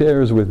joint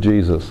heirs with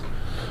Jesus.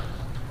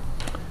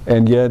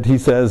 And yet He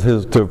says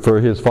for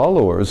His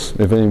followers,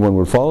 if anyone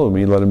would follow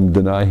me, let him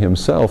deny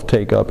himself,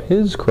 take up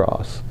his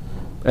cross,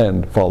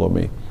 and follow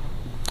me.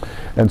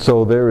 And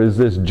so there is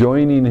this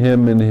joining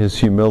Him in His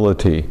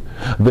humility.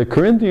 The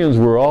Corinthians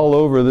were all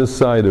over this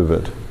side of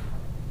it.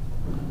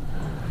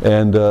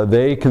 And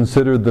they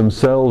considered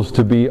themselves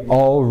to be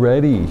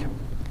already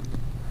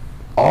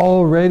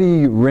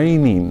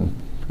reigning,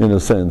 in a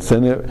sense.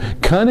 And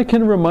it kind of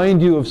can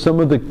remind you of some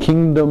of the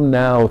kingdom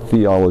now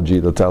theology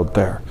that's out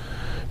there.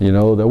 You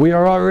know, that we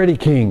are already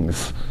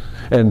kings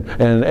and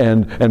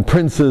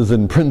princes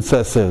and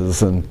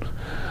princesses,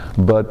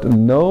 but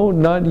no,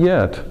 not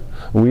yet.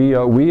 We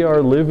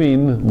are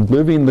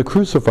living the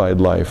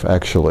crucified life,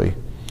 actually.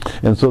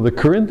 And so the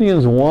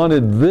Corinthians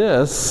wanted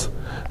this.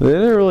 They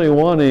didn't really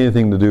want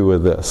anything to do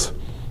with this.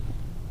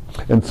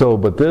 And so,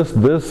 but this,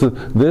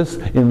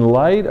 in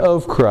light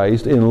of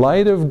Christ, in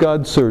light of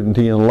God's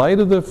certainty, in light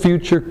of the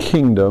future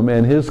kingdom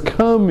and His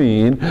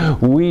coming,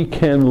 we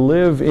can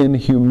live in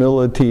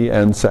humility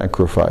and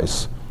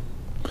sacrifice.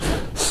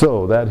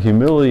 So, that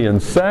humility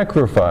and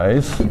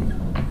sacrifice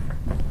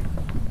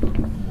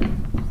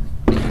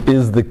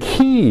is the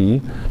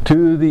key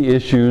to the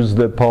issues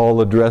that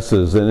Paul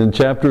addresses. And in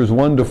chapters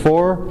 1 to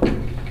 4,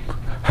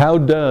 how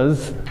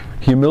does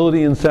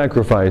humility and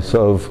sacrifice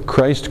of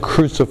Christ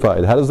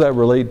crucified, how does that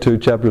relate to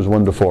chapters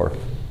 1 to 4?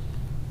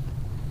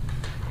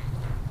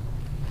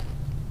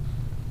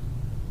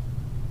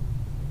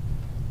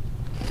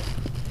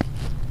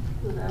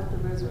 Without the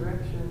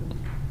resurrection,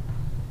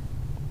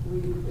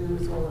 it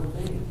was all in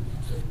vain.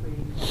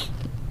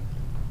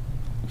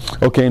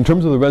 Okay, in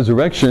terms of the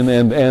resurrection,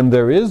 and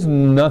there is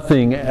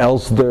nothing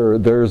else there.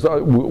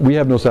 We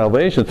have no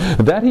salvation.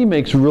 That he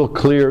makes real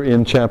clear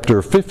in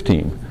chapter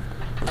 15.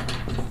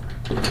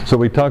 So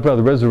we talked about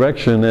the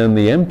resurrection and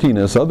the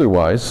emptiness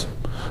otherwise.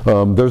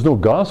 There's no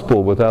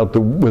gospel without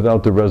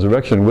the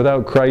resurrection,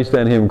 without Christ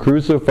and Him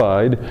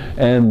crucified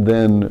and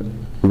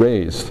then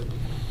raised.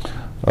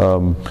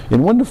 In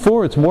 1 to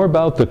 4, it's more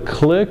about the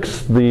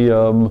cliques,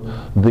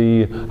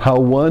 how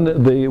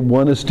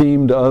one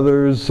esteemed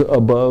others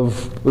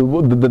above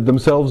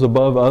themselves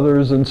above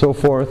others and so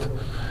forth.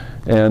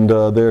 And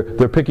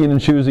they're picking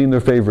and choosing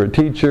their favorite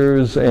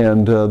teachers,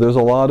 and there's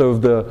a lot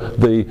of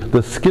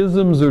the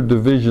schisms or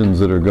divisions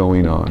that are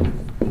going on.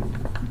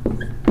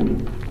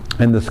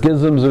 And the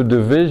schisms or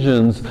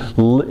divisions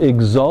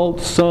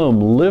exalt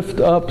some, lift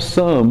up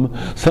some.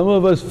 Some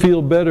of us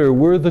feel better.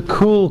 We're the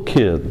cool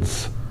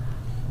kids.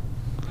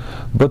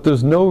 But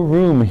there's no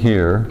room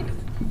here.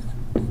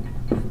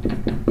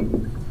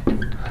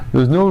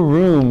 There's no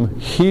room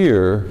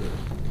here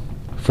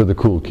for the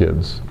cool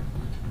kids,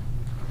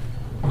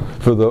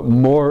 for the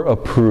more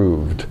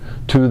approved,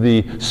 to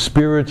the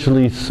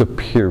spiritually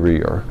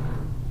superior.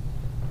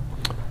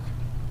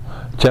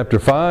 Chapter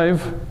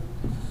 5,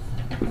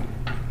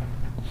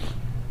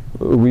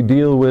 we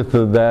deal with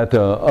that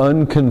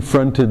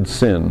unconfronted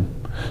sin.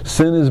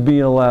 Sin is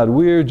being allowed.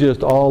 We're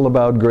just all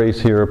about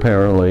grace here,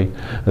 apparently,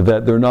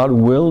 that they're not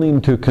willing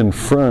to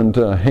confront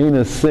a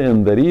heinous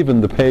sin that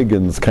even the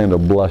pagans kind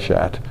of blush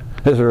at.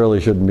 This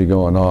really shouldn't be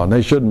going on.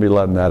 They shouldn't be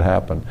letting that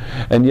happen.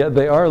 And yet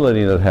they are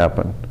letting it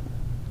happen.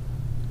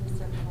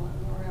 Sexual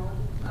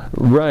immorality.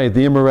 Right,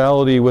 the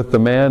immorality with the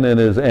man and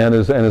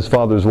his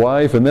father's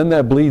wife, and then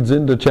that bleeds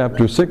into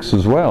chapter 6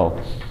 as well.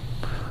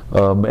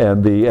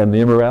 And the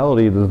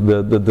immorality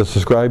that's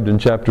described in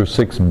chapter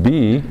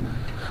 6b.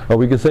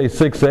 We could say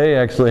 6a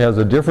actually has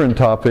a different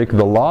topic,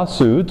 the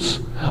lawsuits.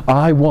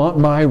 I want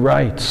my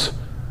rights.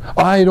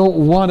 I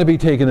don't want to be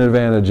taken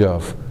advantage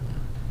of.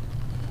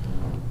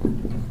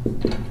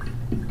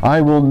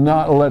 I will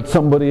not let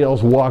somebody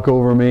else walk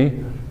over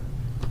me.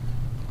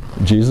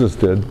 Jesus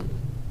did.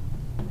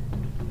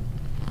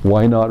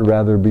 Why not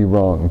rather be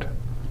wronged?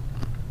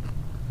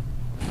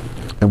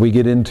 And we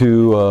get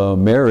into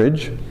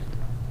marriage,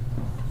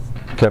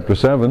 chapter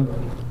 7.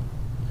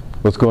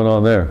 What's going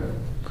on there?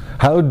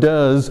 How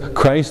does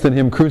Christ and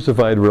Him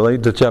crucified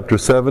relate to chapter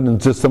 7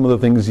 and just some of the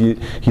things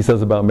he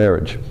says about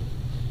marriage?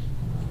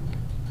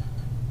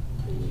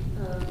 Equally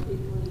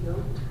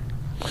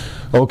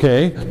yoked.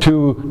 Okay,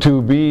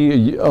 to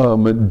be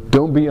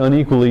don't be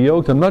unequally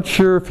yoked. I'm not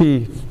sure if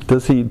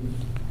does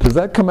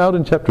that come out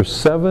in chapter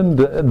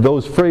 7?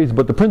 Those phrases,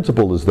 but the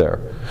principle is there.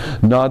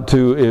 Not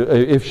to,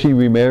 if she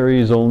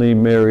remarries, only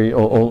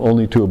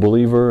to a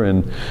believer,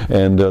 and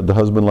the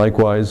husband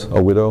likewise,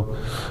 a widow.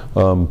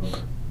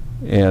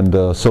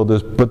 So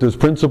there's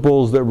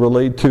principles that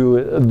relate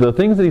to the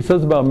things that he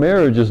says about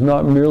marriage is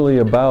not merely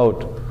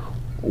about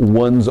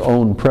one's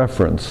own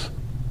preference.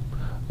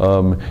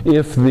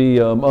 If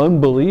the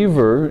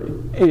unbeliever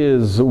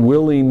is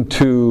willing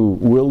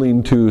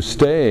to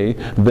stay,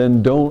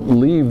 then don't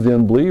leave the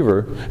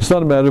unbeliever. It's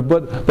not a matter of,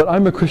 but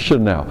I'm a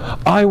Christian now.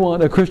 I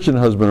want a Christian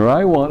husband, or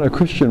I want a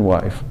Christian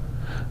wife.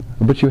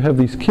 But you have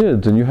these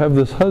kids and you have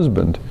this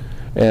husband.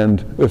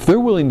 And if they're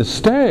willing to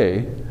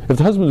stay, if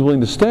the husband's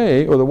willing to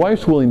stay or the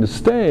wife's willing to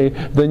stay,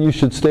 then you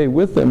should stay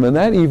with them, and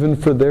that even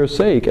for their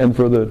sake and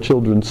for the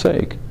children's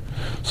sake.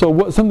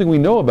 So something we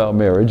know about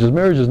marriage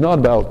is not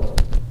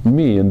about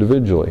me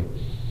individually.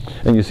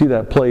 And you see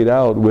that played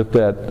out with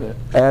that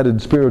added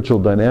spiritual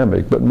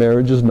dynamic, but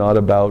marriage is not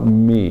about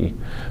me.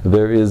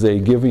 There is a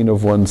giving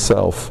of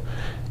oneself.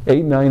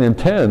 8, 9, and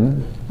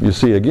 10, you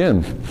see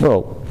again,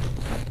 well,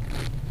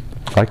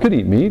 I could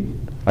eat meat.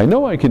 I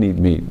know I can eat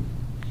meat.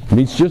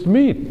 Meat's just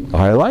meat.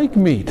 I like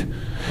meat.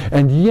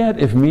 And yet,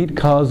 if meat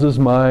causes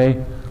my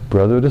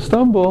brother to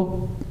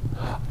stumble,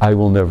 I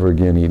will never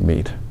again eat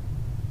meat,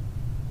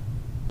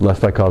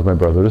 lest I cause my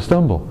brother to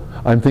stumble.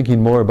 I'm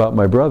thinking more about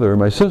my brother or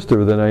my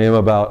sister than I am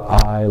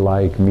about I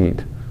like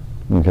meat.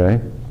 Okay?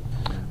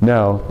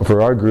 Now,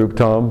 for our group,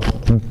 Tom,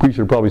 we should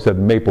have probably said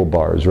maple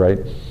bars, right?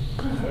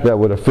 That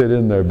would have fit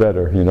in there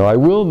better. You know, I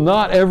will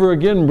not ever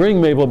again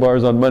bring maple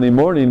bars on Monday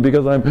morning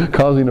because I'm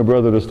causing a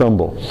brother to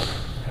stumble.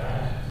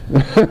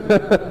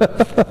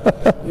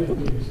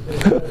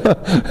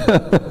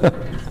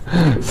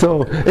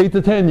 So 8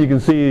 to 10, you can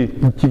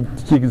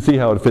see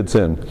how it fits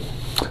in.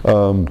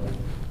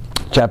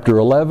 Chapter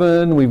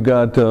 11, we've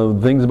got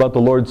things about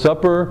the Lord's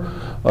Supper.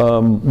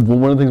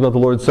 One of the things about the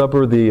Lord's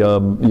Supper,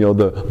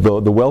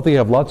 the wealthy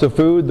have lots of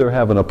food. They're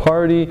having a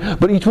party,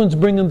 but each one's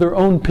bringing their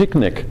own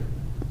picnic,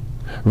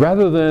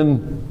 rather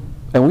than.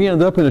 And we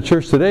end up in a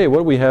church today,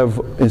 what we have,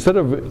 instead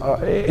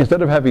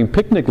of having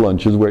picnic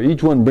lunches where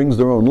each one brings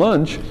their own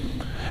lunch,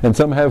 and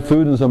some have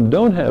food and some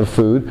don't have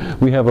food,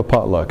 we have a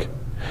potluck.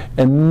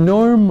 And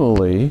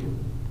normally,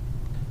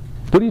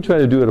 what do you try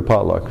to do at a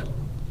potluck?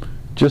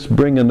 Just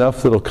bring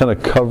enough that'll kind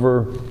of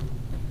cover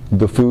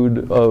the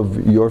food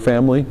of your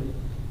family?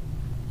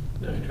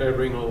 No, you try to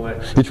bring a little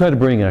extra. You try to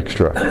bring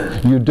extra.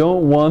 You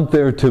don't want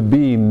there to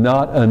be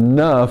not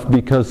enough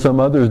because some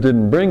others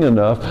didn't bring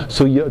enough,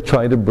 so you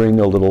try to bring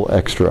a little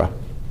extra.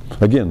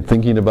 Again,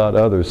 thinking about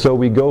others. So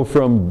we go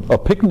from a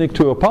picnic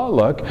to a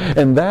potluck,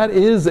 and that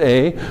is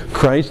a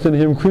Christ and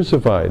Him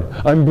crucified.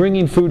 I'm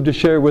bringing food to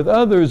share with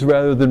others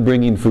rather than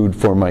bringing food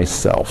for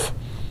myself.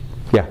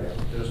 Yeah?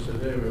 Just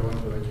today we went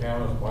to the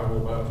Camas Bible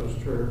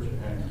Baptist Church,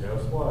 and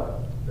guess what?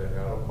 They had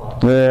a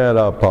potluck. They had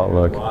a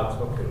potluck. Lots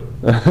of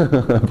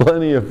food.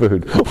 Plenty of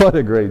food. What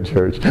a great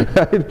church.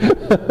 Right?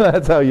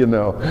 That's how you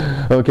know.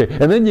 Okay,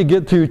 and then you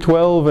get to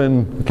 12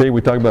 and, okay,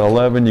 we talked about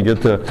 11, you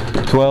get to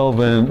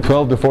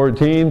 12 to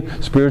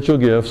 14, spiritual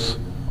gifts.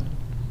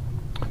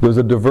 There's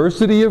a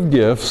diversity of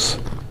gifts.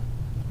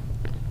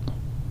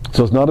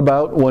 So it's not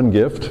about one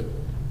gift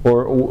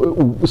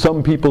or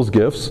some people's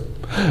gifts.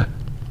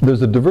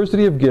 There's a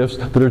diversity of gifts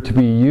that are to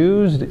be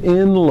used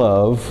in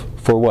love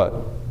for what?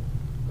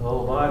 The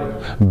whole body.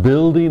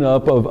 Building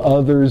up of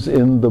others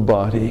in the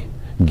body.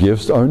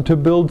 Gifts aren't to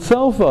build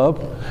self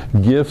up.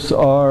 Gifts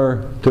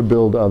are to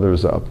build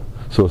others up.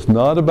 So it's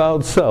not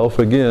about self.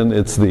 Again,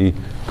 it's the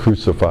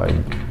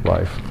crucified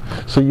life.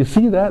 So you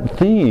see that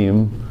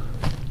theme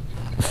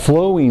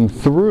flowing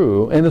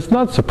through, and it's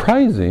not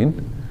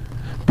surprising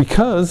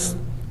because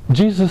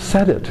Jesus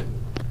said it.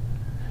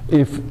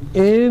 If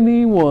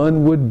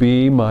anyone would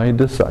be my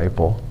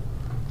disciple,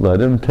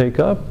 let him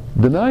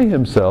deny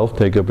himself,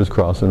 take up his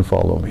cross and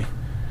follow me.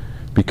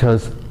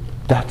 Because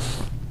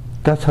that's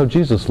how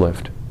Jesus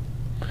lived.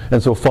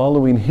 And so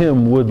following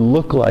him would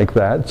look like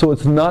that. So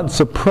it's not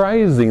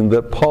surprising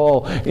that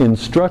Paul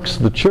instructs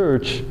the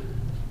church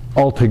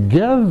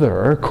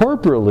altogether,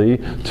 corporately,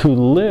 to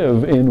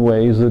live in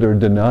ways that are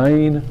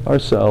denying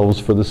ourselves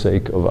for the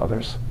sake of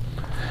others.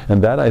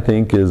 And that, I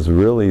think, is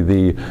really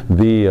the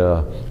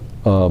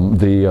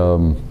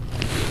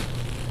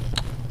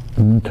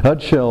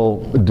nutshell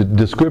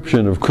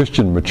description of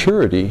Christian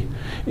maturity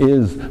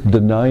is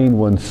denying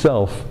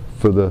oneself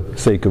for the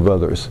sake of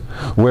others.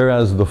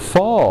 Whereas the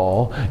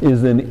fall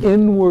is an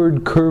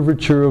inward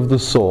curvature of the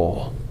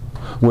soul,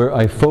 where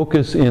I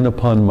focus in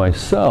upon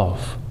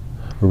myself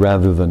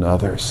rather than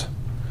others.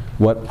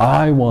 What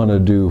I want to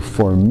do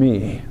for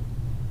me.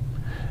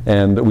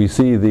 And we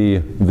see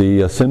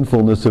the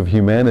sinfulness of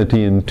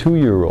humanity in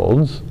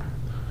 2-year-olds.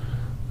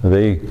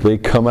 They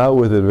come out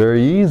with it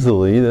very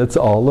easily. That's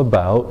all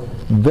about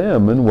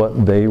them and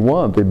what they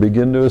want. They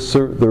begin to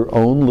assert their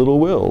own little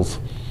wills.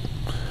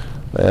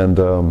 And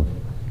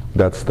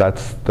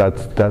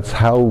that's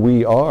how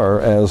we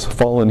are as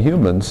fallen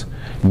humans,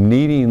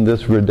 needing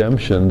this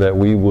redemption, that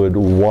we would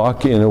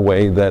walk in a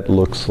way that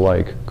looks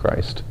like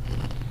Christ.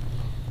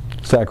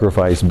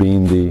 Sacrifice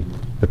being the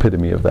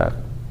epitome of that.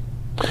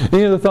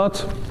 Any other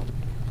thoughts?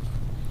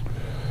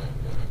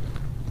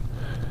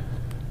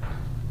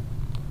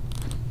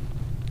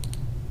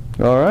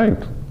 All right.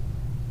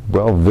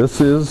 Well, this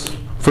is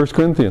 1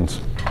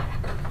 Corinthians.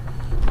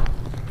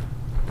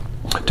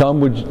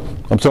 Tom,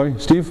 I'm sorry,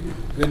 Steve?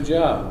 Good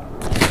job.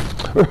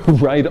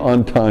 Right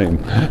on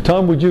time.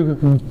 Tom, would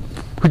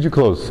you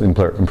close in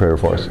prayer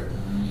for us?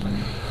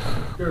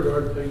 Dear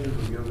Lord, thank you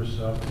for giving us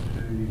the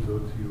opportunity to go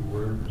through your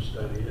word and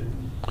study it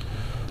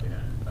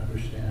and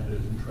understand it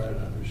and try to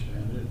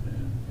understand it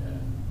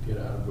and get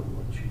out of it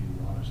what you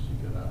want us to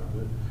get out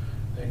of it.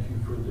 Thank you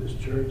for this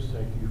church.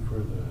 Thank you for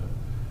the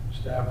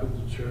staff of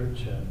the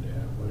church and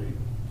what it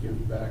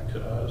gives back to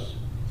us.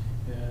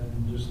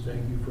 And just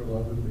thank you for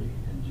loving me.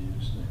 In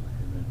Jesus' name,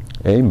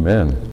 amen. Amen.